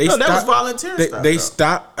 that was volunteer stuff. They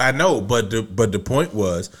stopped. I know, but the point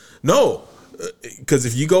was no, because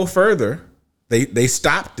if you go further, they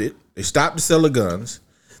stopped it. They stopped the sale of guns.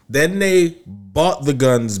 Then they bought the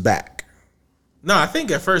guns back. No, I think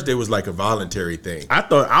at first it was like a voluntary thing. I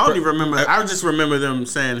don't even remember. I just remember them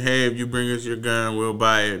saying, "Hey, if you bring us your gun, we'll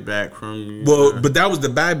buy it back from you." Well, but that was the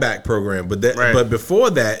buyback program. But before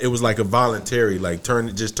that, it was like a voluntary, like turn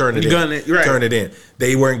it in.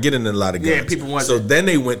 They weren't getting a lot of guns. Yeah, people wanted. So then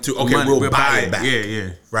they went to we'll buy it back.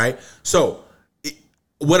 Yeah. Right. So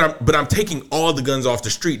I'm taking all the guns off the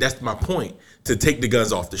street. That's my point. To take the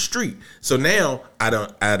guns off the street. So now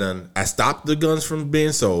I stopped the guns from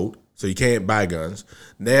being sold. So you can't buy guns.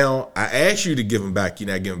 Now I asked you to give them back. You're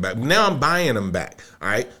not giving them back. Now I'm buying them back. All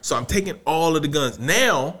right. So I'm taking all of the guns.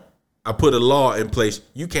 Now I put a law in place.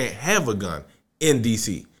 You can't have a gun in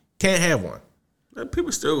DC. Can't have one.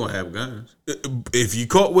 People still gonna have guns. If you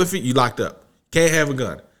caught with it, you locked up. Can't have a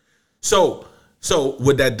gun. So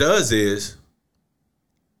what that does is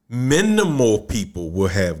minimal people will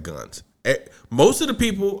have guns. Most of the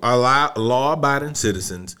people are law-abiding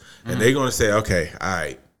citizens, and they're gonna say, okay, all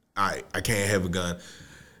right. I can't have a gun.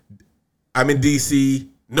 I'm in DC.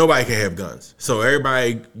 Nobody can have guns. So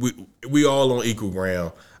everybody, we all on equal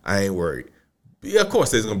ground. I ain't worried. But yeah, of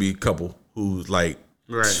course, there's gonna be a couple who's like,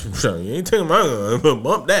 right, you ain't taking my gun,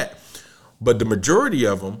 bump that. But the majority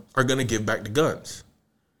of them are gonna give back the guns.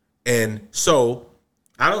 And so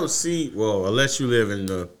I don't see, well, unless you live in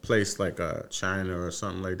a place like China or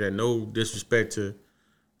something like that. No disrespect to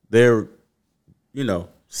their,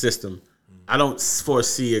 system. I don't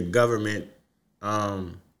foresee a government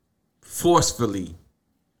forcefully.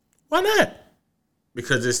 Why not?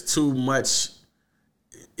 Because it's too much.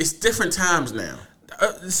 It's different times now.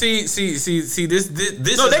 See.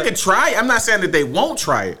 This. No, they can try it. I'm not saying that they won't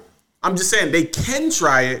try it. I'm just saying they can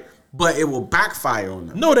try it, but it will backfire on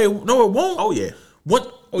them. No, it won't. Oh yeah.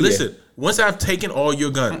 Listen. Once I've taken all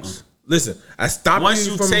your guns, listen. I stopped once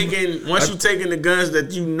you taking the guns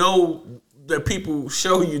that that people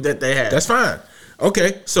show you that they have. That's fine.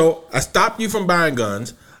 Okay, so I stopped you from buying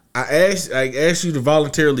guns. I asked you to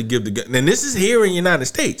voluntarily give the gun. And this is here in the United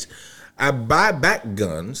States. I buy back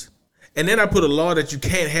guns, and then I put a law that you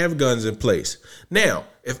can't have guns in place. Now,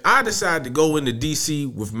 if I decide to go into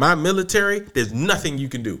DC with my military, there's nothing you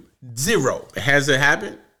can do. Zero. Has it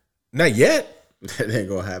happened? Not yet. That ain't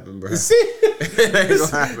gonna happen, bro. See, it ain't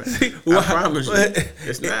gonna happen. I promise you,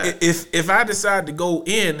 it's not. If I decide to go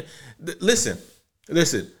in, listen. The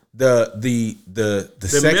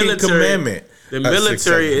second commandment. The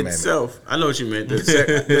military itself. I know what you meant. But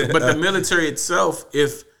the military itself,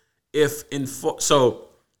 so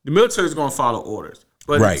the military is gonna follow orders.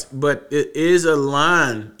 But right. But it is a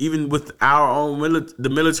line, even with our own the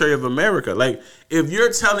military of America. Like if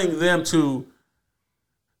you're telling them to.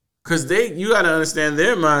 Because you got to understand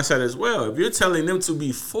their mindset as well. If you're telling them to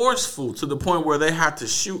be forceful to the point where they have to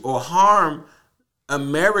shoot or harm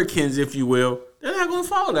Americans, if you will, they're not going to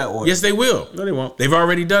follow that order. Yes, they will. No, they won't. They've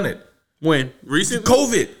already done it. When? Recently?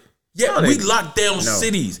 COVID. Yeah, we locked down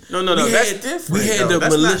cities. No. That's different. We had the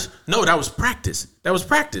militia. No, that was practice.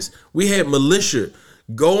 We had militia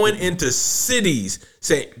going into cities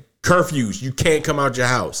saying curfews. You can't come out your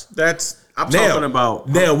house. I'm talking about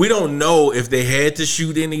now. We don't know if they had to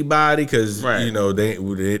shoot anybody because they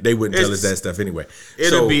wouldn't tell us that stuff anyway.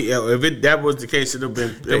 It'll be if that was the case. It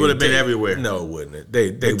would have been everywhere. No, it wouldn't.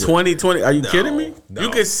 They 2020. Are you kidding me? No, you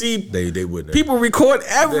can see they wouldn't. People record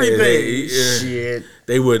everything. Shit.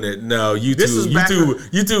 They wouldn't. No,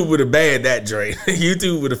 YouTube would have banned that joint.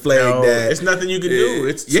 YouTube would have flagged that. It's nothing you can do.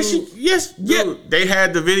 It's yes. They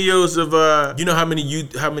had the videos of You know how many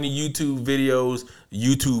YouTube videos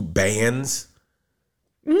YouTube bans?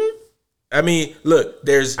 Mm-hmm. I mean, look.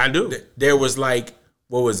 There was like,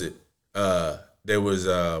 what was it? There was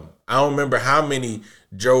I don't remember how many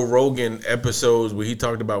Joe Rogan episodes where he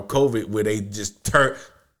talked about COVID where they just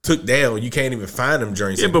took down. You can't even find them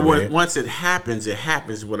during. Yeah, but once it happens,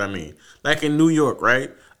 is what I mean. Like in New York, right?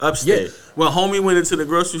 Upstate. Yeah. When homie went into the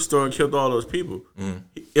grocery store and killed all those people,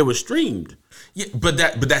 it was streamed. Yeah, but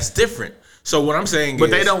that's different. So what I'm saying is... But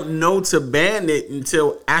they don't know to ban it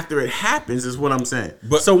until after it happens, is what I'm saying.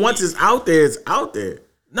 But so once it's out there, it's out there.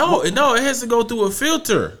 No, it has to go through a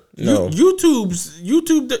filter. No.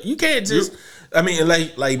 YouTube, you can't just... I mean,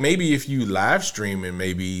 like maybe if you live stream and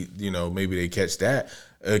maybe they catch that,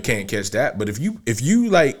 can't catch that. But if you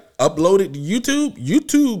like upload it to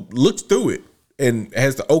YouTube looks through it and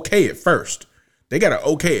has to okay it first. They got to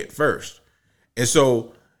okay it first. And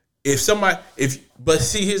so but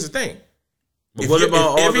see, here's the thing.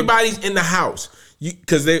 If everybody's in the house,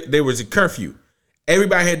 because there was a curfew,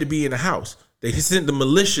 everybody had to be in the house. They sent the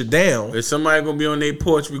militia down. If somebody gonna be on their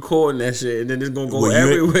porch recording that shit, and then it's gonna go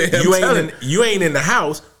everywhere. You ain't in the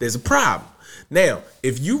house. There's a problem. Now,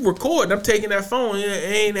 if you record, I'm taking that phone.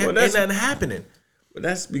 Ain't nothing happening. But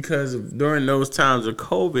that's because during those times of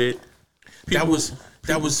COVID, that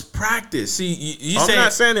was practice. See, I'm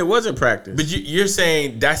not saying it wasn't practice, but you're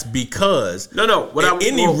saying that's because no.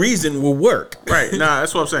 Any reason will work, right? Nah,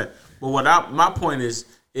 that's what I'm saying. But my point is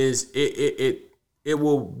it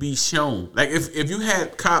will be shown. Like if you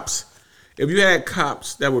had cops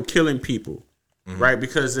that were killing people, right,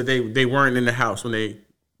 because they weren't in the house when they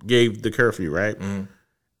gave the curfew, right?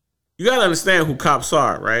 You gotta understand who cops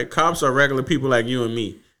are, right? Cops are regular people like you and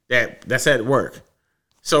me that's at work.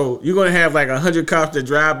 So you're gonna have like 100 cops that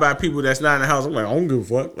drive by people that's not in the house. I'm like, I don't give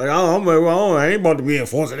a fuck. Like I ain't about to be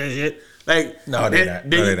enforcing that shit. Like no,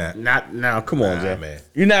 they're not. Not now. Come on, Jay. Man.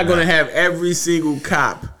 You're not gonna have every single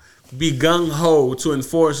cop be gung ho to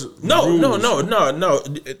enforce. No. rules.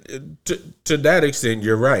 To that extent,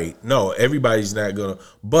 you're right. No, everybody's not gonna,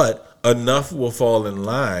 but enough will fall in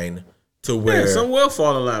line to where some will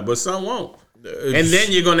fall in line, but some won't. And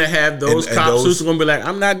then you're gonna have those cops who's gonna be like,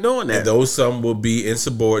 I'm not doing that. And those some will be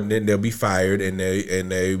insubordinate. They'll be fired, and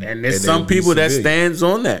there's some people that stands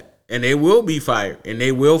on that, and they will be fired, and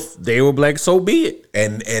they will be like, so be it.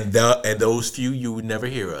 And those few you would never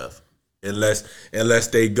hear of, unless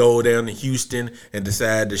they go down to Houston and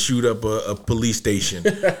decide to shoot up a police station.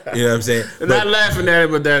 You know what I'm saying? Not laughing at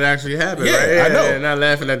it, but that actually happened. Yeah, right? I know. Yeah, not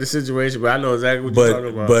laughing at the situation, but I know exactly what you're talking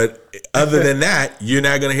about. But other than that, you're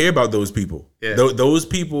not going to hear about those people. Yeah. Those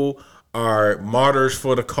people are martyrs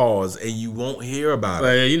for the cause, and you won't hear about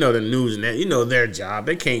it. You know the news and that. You know their job.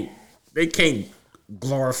 They can't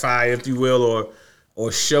glorify, if you will,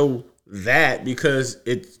 or show that because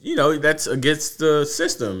that's against the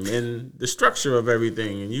system and the structure of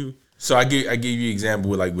everything. And so I give you an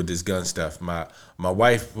example with this gun stuff. My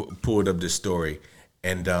wife pulled up this story,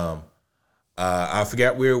 and I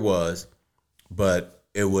forgot where it was, but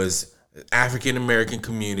it was African American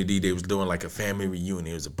community. They was doing like a family reunion.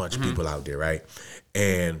 There was a bunch of people out there, right?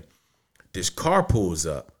 And this car pulls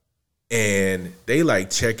up, and they like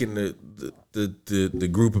checking the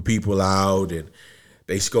group of people out, and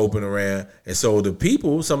they scoping around. And so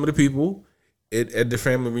some of the people at the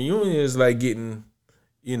family reunion is like getting,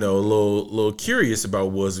 a little curious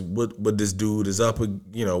about what this dude is up,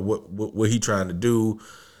 what he trying to do.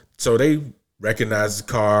 So they recognized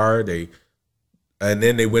the car, and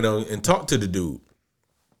then they went on and talked to the dude.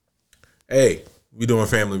 Hey, we doing a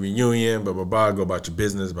family reunion, blah, blah, blah, go about your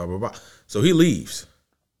business, blah, blah, blah. So he leaves.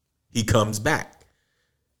 He comes back.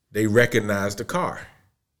 They recognize the car.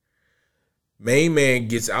 Main man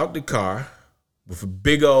gets out the car with a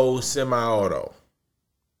big old semi-auto,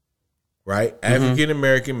 right?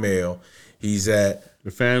 African-American male. He's at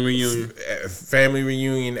the family reunion. Family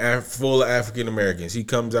reunion full of African-Americans. He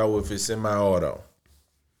comes out with his semi-auto.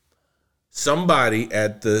 Somebody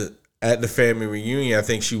at the family reunion, I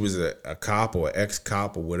think she was a cop or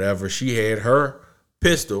ex-cop or whatever, she had her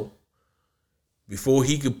pistol. Before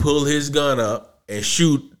he could pull his gun up and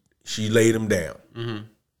shoot, she laid him down.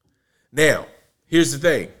 Now, here's the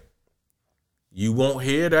thing. You won't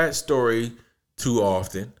hear that story too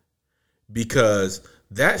often because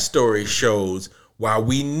that story shows why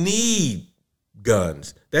we need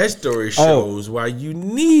guns. That story shows why you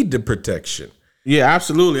need the protection. Yeah,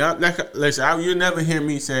 absolutely. You'll never hear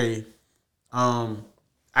me say,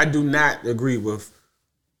 I do not agree with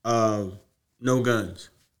no guns.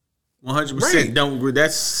 100% Right. don't agree.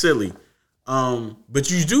 That's silly. But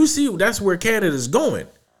you do see that's where Canada's going.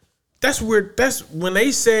 That's when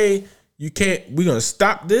they say we're gonna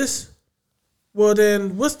stop this. Well,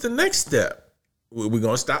 then what's the next step? We're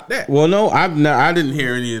gonna stop that. Well, no, I didn't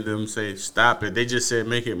hear any of them say stop it. They just said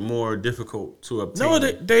make it more difficult to obtain. No,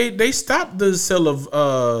 they stopped the sale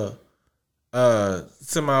of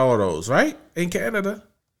semi-autos, right? In Canada.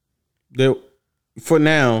 For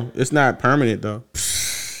now, it's not permanent though.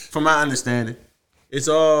 From my understanding, it's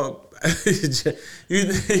all you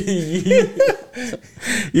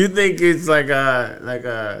think it's like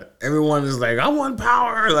everyone is like I want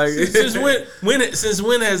power. Like since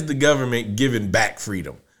when has the government given back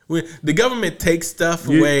freedom? When the government takes stuff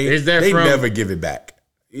away, they never give it back.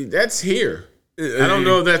 That's here. I don't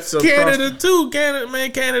know if that's Canada too.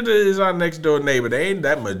 Canada is our next door neighbor. They ain't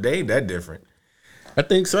that much. They ain't that different. I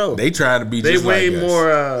think so. They trying to be. Just way like us.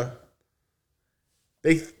 More.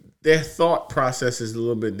 Their thought process is a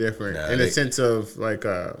little bit different in the sense of like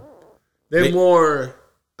they're more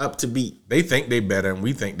up to beat. They think they better, and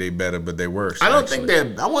we think they better, but they're worse. I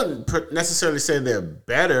wouldn't necessarily say they're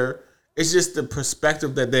better. It's just the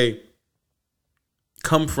perspective that they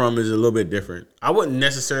come from is a little bit different. I wouldn't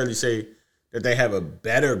necessarily say that they have a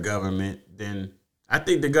better government than. I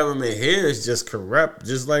think the government here is just corrupt,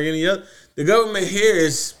 just like any other. The government here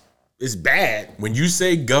is bad. When you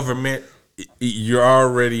say government, you're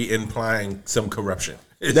already implying some corruption.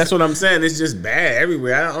 That's what I'm saying. It's just bad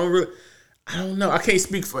everywhere. I don't know. I can't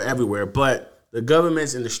speak for everywhere, but the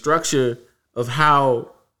governments and the structure of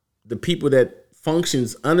how the people that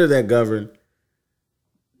functions under that govern,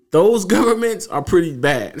 those governments are pretty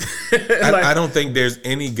bad. I don't think there's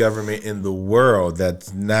any government in the world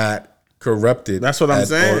that's not corrupted. That's what I'm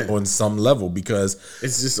saying. On some level, because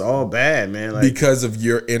it's just all bad, man. Because of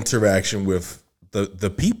your interaction with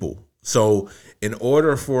the people. So in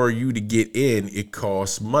order for you to get in, it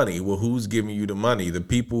costs money. Well, who's giving you the money? The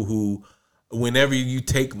people who, whenever you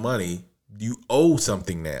take money, you owe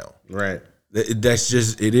something now. Right. That's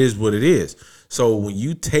just, it is what it is. So when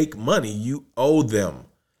you take money, you owe them.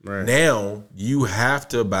 Right. Now you have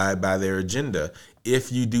to abide by their agenda.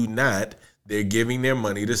 If you do not, they're giving their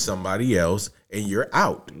money to somebody else and you're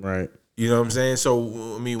out. Right. You know what I'm saying?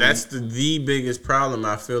 So I mean, that's the biggest problem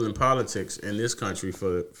I feel in politics in this country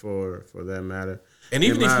for that matter. And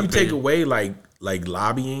even if you take away like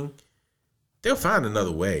lobbying, they'll find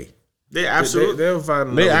another way. They'll find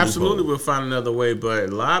another absolutely will find another way, but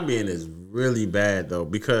lobbying is really bad though,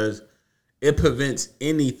 because it prevents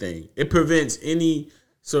anything. It prevents any.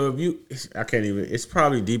 So if you, I can't even. It's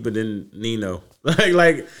probably deeper than Nino.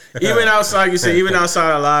 like even outside, you say even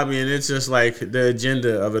outside of lobbying, it's just like the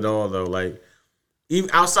agenda of it all though. Like even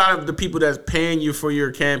outside of the people that's paying you for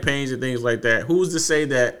your campaigns and things like that, who's to say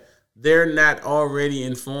that they're not already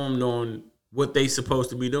informed on what they supposed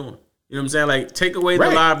to be doing? You know what I'm saying? Like take away the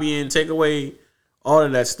lobbying, take away all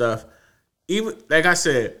of that stuff. Even like I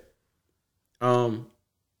said,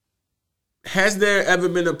 has there ever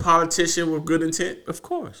been a politician with good intent? Of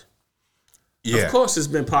course. Yeah. Of course there's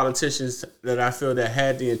been politicians that I feel that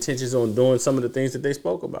had the intentions on doing some of the things that they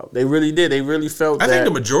spoke about. They really did. They really felt I think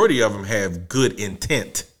the majority of them have good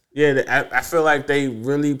intent. Yeah, I feel like they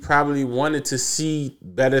really probably wanted to see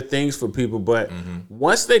better things for people. But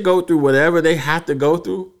once they go through whatever they have to go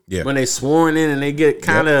through, when they sworn in and they get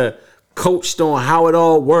kind of coached on how it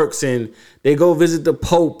all works and they go visit the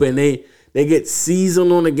Pope and they get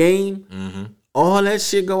seasoned on the game, all that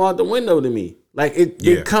shit go out the window to me. Like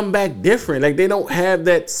they come back different. Like they don't have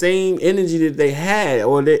that same energy that they had,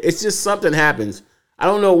 or it's just something happens. I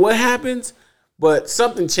don't know what happens, but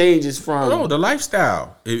something changes from. No, the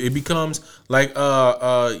lifestyle. It becomes like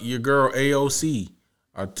your girl AOC,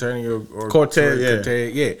 Attorney or Cortez.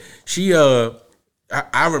 Yeah. She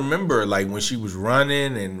I remember like when she was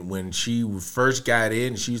running and when she first got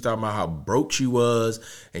in, she was talking about how broke she was,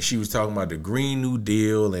 and she was talking about the Green New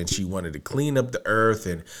Deal, and she wanted to clean up the earth,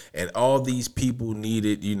 and all these people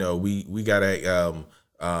needed, you know, we got a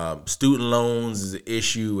student loans is an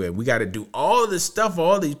issue, and we got to do all this stuff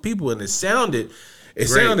for all these people, and it sounded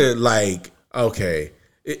like okay,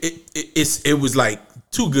 it was like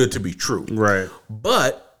too good to be true, right?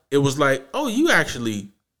 But it was like, oh, you actually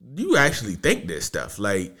think this stuff.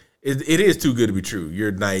 Like it is too good to be true.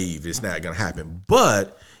 You're naive. It's not gonna happen.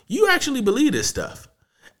 But you actually believe this stuff.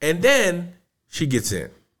 And then she gets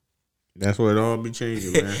in. That's what it all be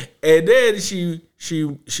changing, man. And then she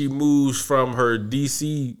moves from her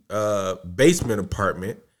DC basement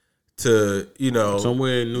apartment to, you know,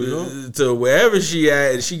 somewhere in New York, to wherever she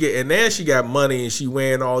at, and then she got money and she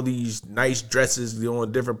wearing all these nice dresses,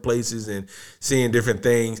 going different places and seeing different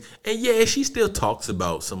things. And yeah, she still talks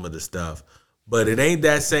about some of the stuff, but it ain't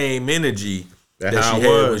that same energy that she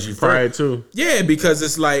had when she prior to. Yeah, because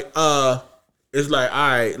it's like all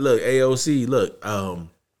right, look, AOC, look,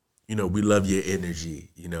 you know, we love your energy,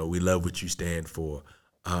 you know, we love what you stand for,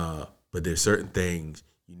 but there's certain things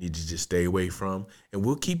you need to just stay away from, and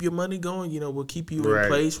we'll keep your money going. You know, we'll keep you in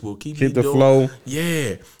place. We'll keep you the flow.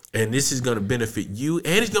 Yeah, and this is going to benefit you, and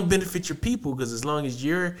it's going to benefit your people, because as long as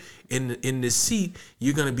you're in this seat,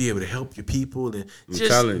 you're going to be able to help your people. And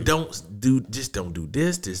don't do this.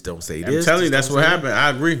 Just don't say this. I'm telling you, that's what happened.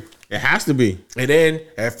 I agree. It has to be. And then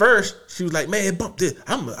at first she was like, "Man, bump this.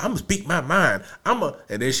 I'm gonna speak my mind.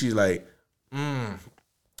 And then she's like,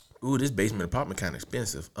 ooh, this basement apartment kind of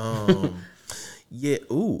expensive. Yeah,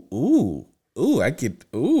 I get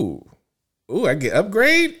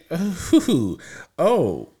upgrade. I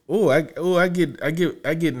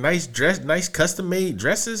get nice custom made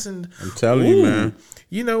dresses, and I'm telling you, man.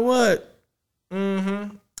 You know what? I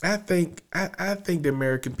think the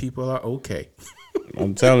American people are okay.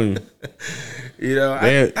 I'm telling you. You know,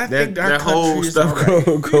 I think that whole stuff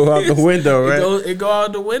go out the window, right? It go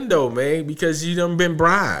out the window, man, because you done been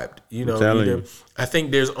bribed. You know, I'm telling you. I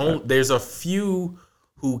think there's a few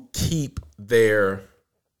who keep their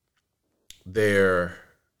vigor,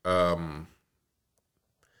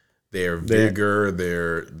 their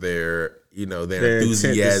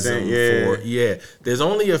enthusiasm for There's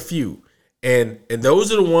only a few, and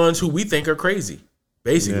those are the ones who we think are crazy,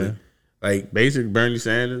 basically. Like Bernie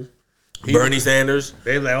Sanders. Bernie Sanders.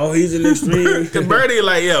 They like, oh, he's an extreme. Bernie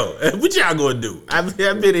like, yo, what y'all gonna do? I've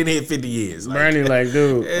been in here 50 years. Like, Bernie like,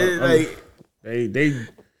 dude,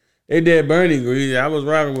 they did Bernie. I was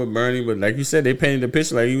rocking with Bernie, but like you said, they painted the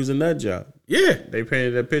picture like he was a nut job. Yeah, they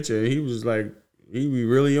painted that picture, and he was like, he be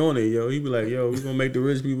really on it, yo. He be like, yo, we gonna make the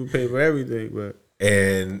rich people pay for everything, but.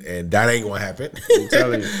 And that ain't gonna happen. I'm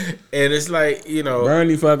telling you. And it's like,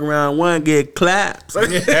 Bernie fuck around one, get claps.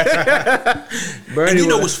 Bernie, and you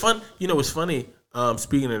know what's fun? You know what's funny?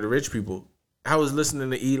 Speaking of the rich people, I was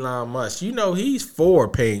listening to Elon Musk. He's for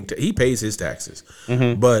paying. He pays his taxes,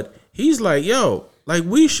 but he's like, yo, like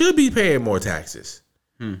we should be paying more taxes.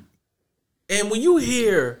 And when you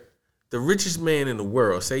hear the richest man in the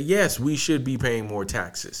world say, yes, we should be paying more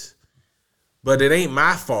taxes. But it ain't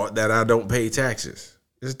my fault that I don't pay taxes.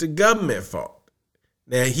 It's the government fault.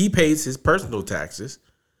 Now, he pays his personal taxes.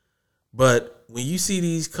 But when you see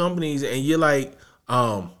these companies and you're like,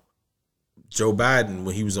 Joe Biden,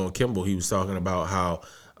 when he was on Kimball, he was talking about how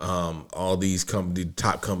all these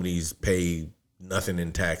top companies pay nothing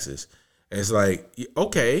in taxes. And it's like,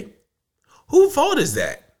 okay, whose fault is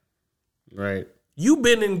that? Right. You've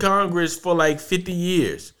been in Congress for like 50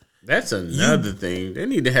 years. That's another thing. They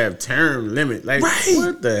need to have term limit. Like,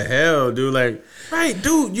 what the hell, dude? Like,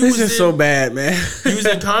 dude. This is so bad, man. You was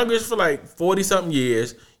in Congress for like 40-something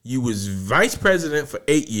years. You was vice president for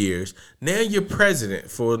 8 years. Now you're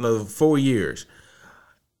president for another 4 years.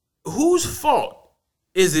 Whose fault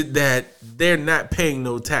is it that they're not paying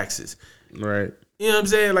no taxes? Right. You know what I'm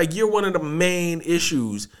saying? Like, you're one of the main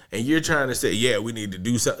issues, and you're trying to say, yeah, we need to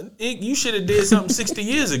do something. You should have did something 60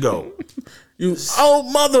 years ago.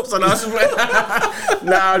 Mother. So I'm just playing.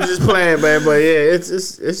 I'm just playing, man. But yeah, it's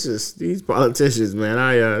just these politicians, man.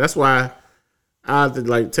 That's why I have to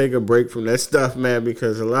like take a break from that stuff, man,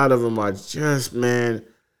 because a lot of them are just, man.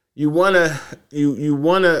 You wanna when you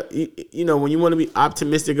want to be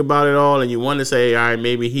optimistic about it all, and you want to say, all right,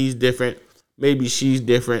 maybe he's different, maybe she's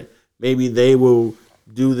different, maybe they will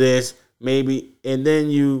do this, maybe, and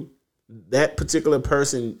then that particular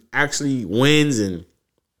person actually wins, and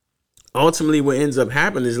ultimately what ends up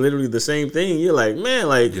happening is literally the same thing. You're like, man,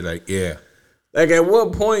 like, you're like, yeah. Like, at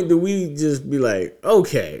what point do we just be like,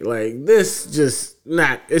 okay, like it's just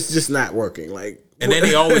not working. Like, and then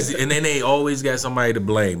they always got somebody to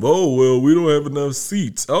blame. Oh, well, we don't have enough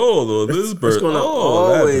seats. Oh, this person. It's gonna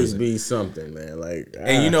always be something, man. Like,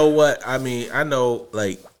 and you know what? I mean, I know,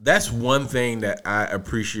 like, that's one thing that I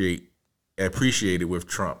appreciated with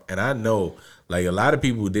Trump. And I know, like, a lot of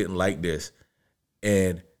people didn't like this,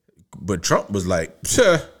 but Trump was like,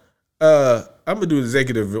 I'm gonna do an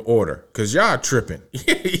executive order because y'all tripping.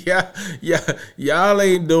 Y'all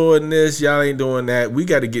ain't doing this. Y'all ain't doing that. We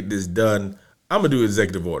got to get this done. I'm gonna do an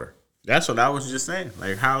executive order. That's what I was just saying.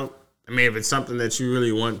 Like, if it's something that you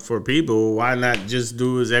really want for people, why not just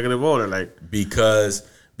do executive order? Like, because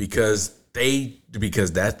that's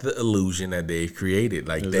the illusion that they've created.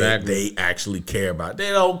 Like, exactly. They actually care about it.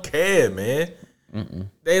 They don't care, man. Mm-mm.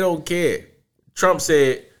 They don't care. Trump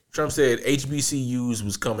said HBCUs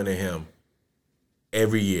was coming to him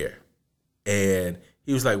every year. And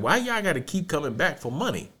he was like, why y'all got to keep coming back for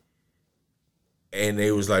money? And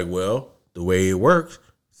they was like, well, the way it works,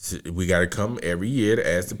 we got to come every year to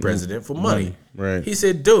ask the president for money. Right. He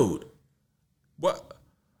said, dude, what?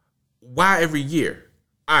 Why every year?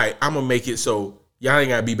 All right, I'm going to make it so y'all ain't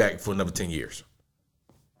got to be back for another 10 years.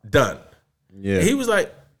 Done. Yeah. And he was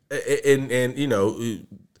like, and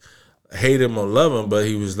hate him or love him, but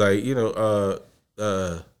he was like,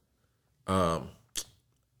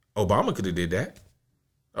 Obama could have did that.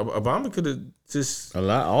 Obama could have just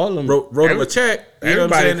all of them wrote him a check. You know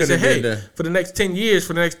what I'm saying? And said, hey, for the next 10 years,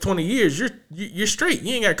 for the next 20 years, you're straight.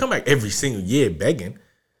 You ain't got to come back every single year begging.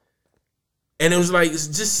 And it was like, it's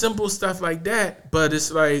just simple stuff like that. But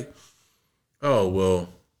it's like, oh, well,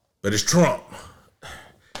 but it's Trump.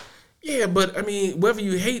 Yeah, but I mean, whether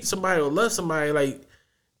you hate somebody or love somebody, like,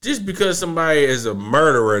 just because somebody is a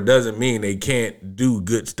murderer doesn't mean they can't do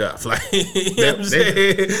good stuff. Like, you know what I'm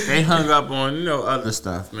saying? They hung up on, other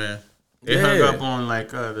stuff, man. They hung up on, like,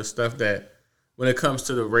 the stuff that, when it comes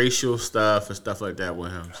to the racial stuff and stuff like that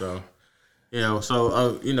with him. So, when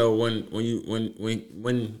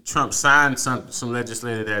Trump signed some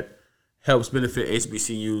legislation that helps benefit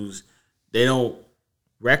HBCUs, they don't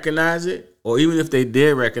recognize it. Or even if they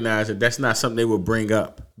did recognize it, that's not something they will bring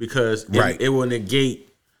up because it will negate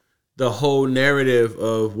the whole narrative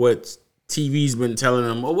of what TV's been telling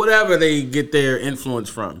them or whatever they get their influence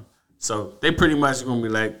from. So they pretty much gonna be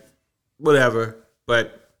like, whatever,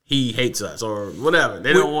 but he hates us or whatever.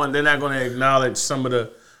 They're not gonna acknowledge some of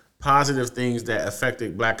the positive things that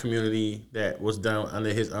affected black community that was done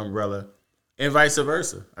under his umbrella, and vice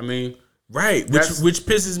versa. I mean, right, which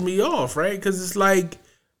pisses me off, right? Because it's like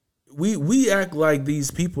we act like these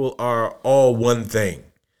people are all one thing.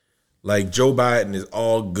 Like Joe Biden is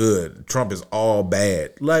all good, Trump is all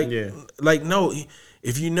bad. Like no,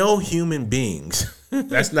 if you know human beings,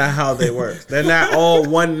 that's not how they work. They're not all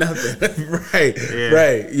one nothing.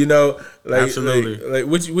 Right. You know, like absolutely. Like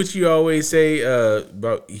what you always say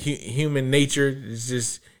about human nature is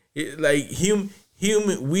just human.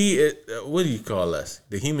 We what do you call us?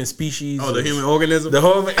 The human species? Oh, the human organism. The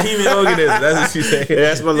whole human organism. That's what you say. Yeah,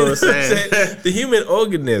 that's my little saying. The human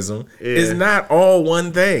organism is not all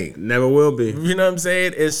one thing. Never will be. You know what I'm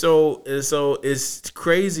saying? And so it's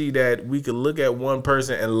crazy that we could look at one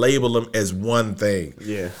person and label them as one thing.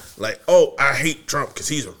 Yeah. Like, oh, I hate Trump because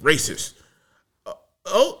he's a racist.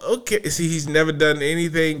 Oh, okay. See, he's never done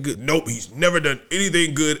anything good. Nope, he's never done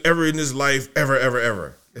anything good ever in his life,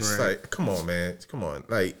 ever. It's like, come on, man. Come on.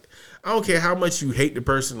 Like, I don't care how much you hate the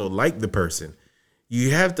person or like the person.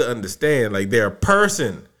 You have to understand, like, they're a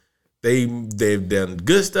person. They've done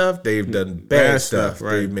good stuff. They've done bad stuff.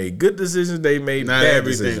 Right. They've made good decisions. They made not bad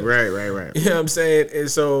everything. decisions. Right. You know what I'm saying? And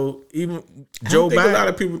so even Joe Biden, a lot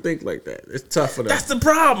of people think like that. It's tough for them. That's the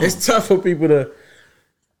problem. It's tough for people to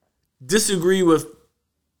disagree with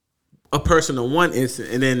a person on one instant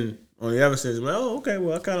and then on the other sense, well, okay,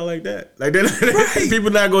 well, I kind of like that. Like, people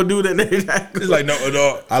not gonna do that. It's like,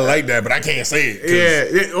 no, I like that, but I can't say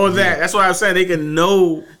it. Yeah, or that. That's why I'm saying they can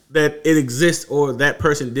know that it exists or that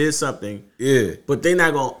person did something. Yeah, but they're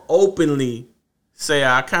not gonna openly say,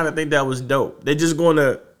 I kind of think that was dope. They're just going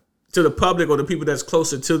to the public or the people that's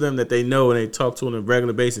closer to them that they know and they talk to on a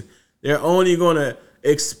regular basis. They're only gonna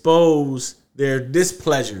expose their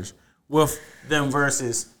displeasures with them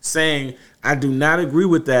versus saying, I do not agree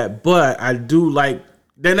with that, but I do like.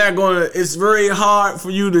 They're not gonna. It's very hard for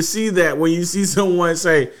you to see that when you see someone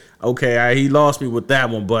say, "Okay, he lost me with that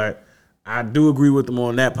one, but I do agree with them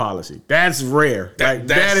on that policy." That's rare.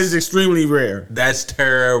 That is extremely rare. That's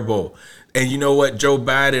terrible. And you know what? Joe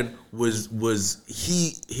Biden was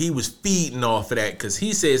he was feeding off of that because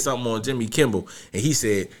he said something on Jimmy Kimmel, and he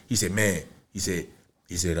said, man, he said,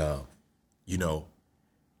 you know,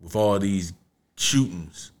 with all these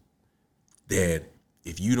shootings, that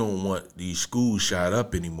if you don't want these schools shot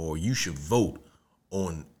up anymore, you should vote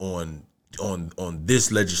on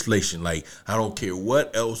this legislation. Like, I don't care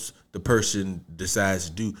what else the person decides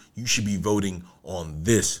to do, you should be voting on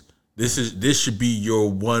this. This should be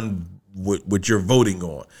your one what you're voting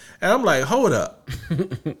on. And I'm like, hold up.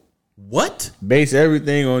 What? Base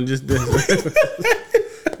everything on just this.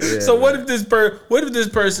 So what if this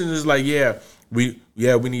person is like, we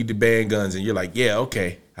need to ban guns, and you're like, yeah,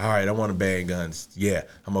 okay, all right, I want to ban guns. Yeah,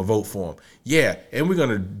 I'm gonna vote for them. Yeah, and we're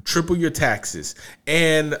gonna triple your taxes,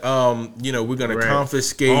 and we're gonna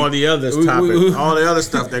confiscate all the other topics, all the other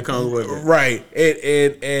stuff that comes with it. Right,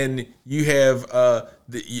 and you have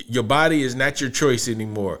your body is not your choice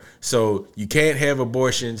anymore, so you can't have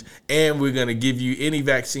abortions, and we're gonna give you any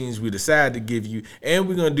vaccines we decide to give you, and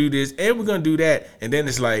we're gonna do this, and we're gonna do that, and then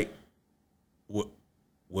it's like, what?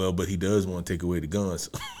 Well, but he does want to take away the guns.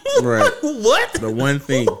 Right. What? The one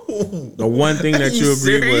thing that you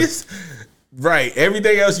agree with. Right.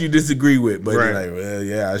 Everything else you disagree with. But you're like, well,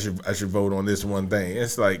 yeah, I should vote on this one thing.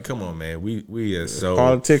 It's like, come on, man. We are so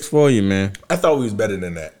politics for you, man. I thought we was better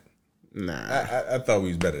than that. Nah. I thought we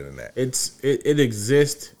was better than that. It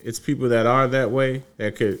exists. It's people that are that way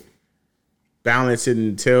that could balance it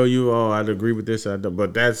and tell you, oh, I'd agree with this,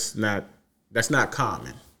 but that's not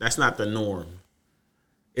common. That's not the norm.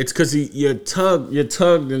 It's because you're tugged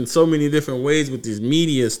in so many different ways with this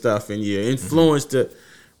media stuff, and you're influenced to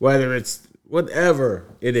whether it's whatever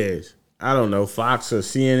it is. I don't know, Fox or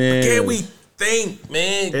CNN. Can't we think,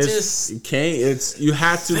 man? You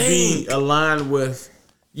have to be aligned with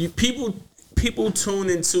you. People tune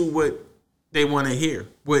into what they want to hear,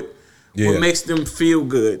 what makes them feel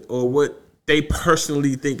good, or what they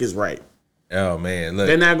personally think is right. Oh man, look.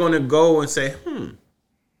 They're not going to go and say,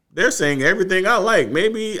 they're saying everything I like.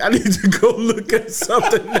 Maybe I need to go look at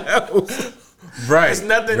something else. Right. There's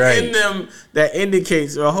nothing in them that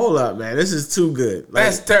indicates, oh, hold up, man, this is too good. Like,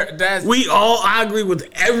 I agree with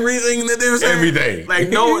everything that they're saying. Everything. Like,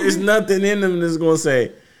 no, it's nothing in them that's going to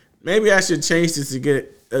say, maybe I should change this to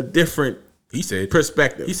get a different He said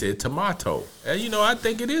perspective. He said tomato. And I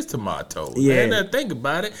think it is tomato. Yeah. And I think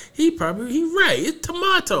about it, he right. It's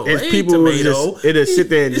tomato. If it people tomato. It'll sit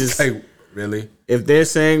there and just like, really? If they're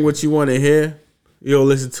saying what you want to hear, you'll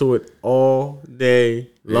listen to it all day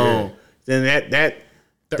long. Then that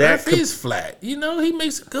earth is flat. He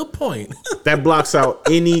makes a good point. That blocks out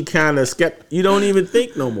any kind of You don't even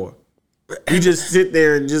think no more. You just sit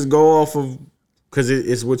there and just go off of because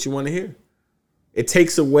it's what you want to hear. It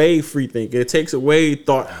takes away free thinking. It takes away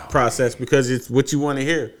thought process because it's what you want to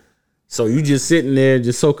hear. So you just sitting there,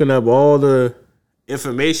 just soaking up all the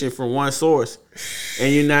information from one source,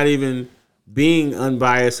 and you're not even being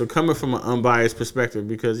unbiased or coming from an unbiased perspective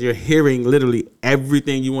because you're hearing literally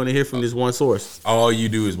everything you want to hear from this one source. All you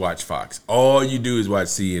do is watch Fox. All you do is watch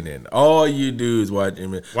CNN. All you do is watch.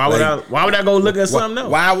 Why would I go look at something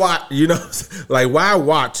else? Why watch? Why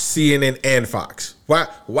watch CNN and Fox?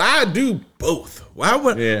 Why do both? Why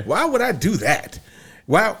would I do that?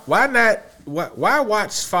 Why not? Why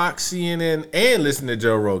watch Fox, CNN, and listen to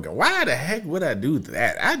Joe Rogan? Why the heck would I do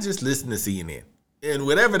that? I just listen to CNN. And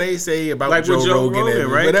whatever they say about like Joe Rogan,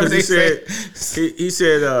 and right? Whatever they said, he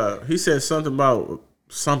said something about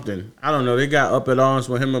something. I don't know. They got up at arms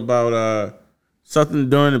with him about something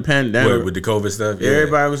during the pandemic with the COVID stuff. Yeah.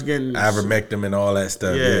 Everybody was getting ivermectin and all that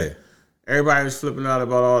stuff. Yeah. Everybody was flipping out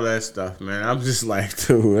about all that stuff, man. I'm just like,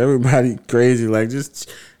 dude, everybody crazy. Like,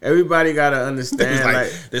 just everybody gotta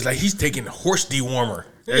understand. It's like he's taking horse dewormer.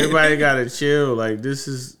 Everybody gotta chill. Like, this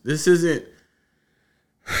isn't.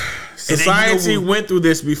 Society went through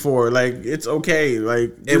this before. Like, it's okay.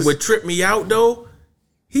 Like, and what tripped me out though,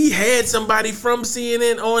 he had somebody from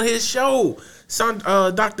CNN on his show,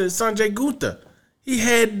 Dr. Sanjay Gupta. He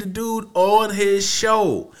had the dude on his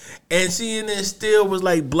show, and CNN still was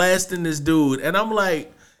like blasting this dude, and I'm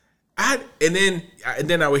like, and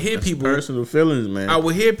then I would hear people personal feelings, man. I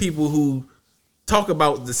would hear people who talk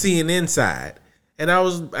about the CNN side, and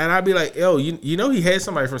I'd be like, yo, he had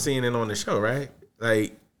somebody from CNN on the show, right?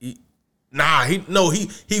 Like, he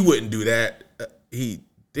wouldn't do that. He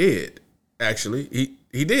did actually.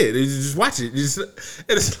 He did. You just watch it.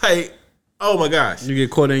 It's like, oh my gosh, you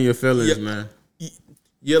get caught in your feelings, man.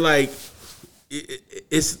 You're like,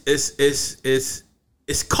 it's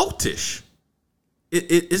cultish.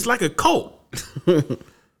 It's like a cult. You know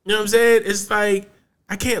what I'm saying? It's like,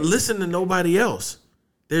 I can't listen to nobody else.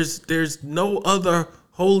 There's no other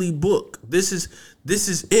holy book. This is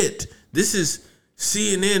it. This is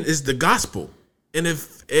CNN is the gospel. And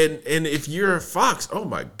if you're a Fox, oh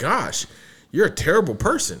my gosh, you're a terrible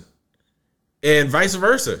person. And vice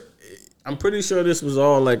versa. I'm pretty sure this was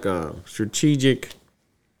all like a strategic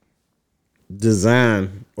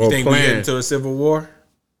design or you think plan. We get into a civil war?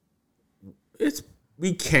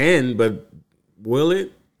 We can, but will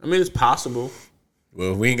it? I mean, it's possible.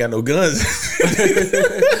 Well, we ain't got no guns.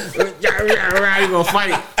 Yeah, you gonna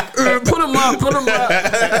fight? Put them up.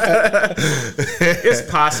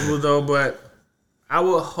 It's possible though, but I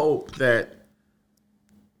would hope that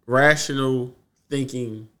rational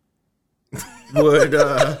thinking would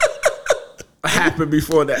happen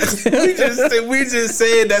before that. we just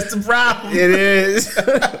said that's the problem. It is.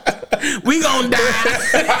 We gonna die.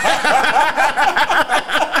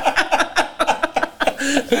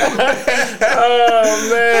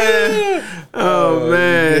 Oh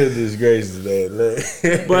man. Goodness gracious,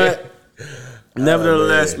 man. But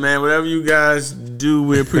nevertheless, man, whatever you guys do,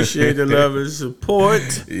 we appreciate the love and support.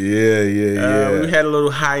 Yeah. We had a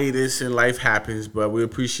little hiatus and life happens, but we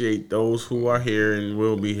appreciate those who are here and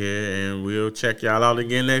will be here, and we'll check y'all out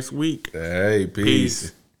again next week. Hey,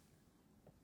 peace.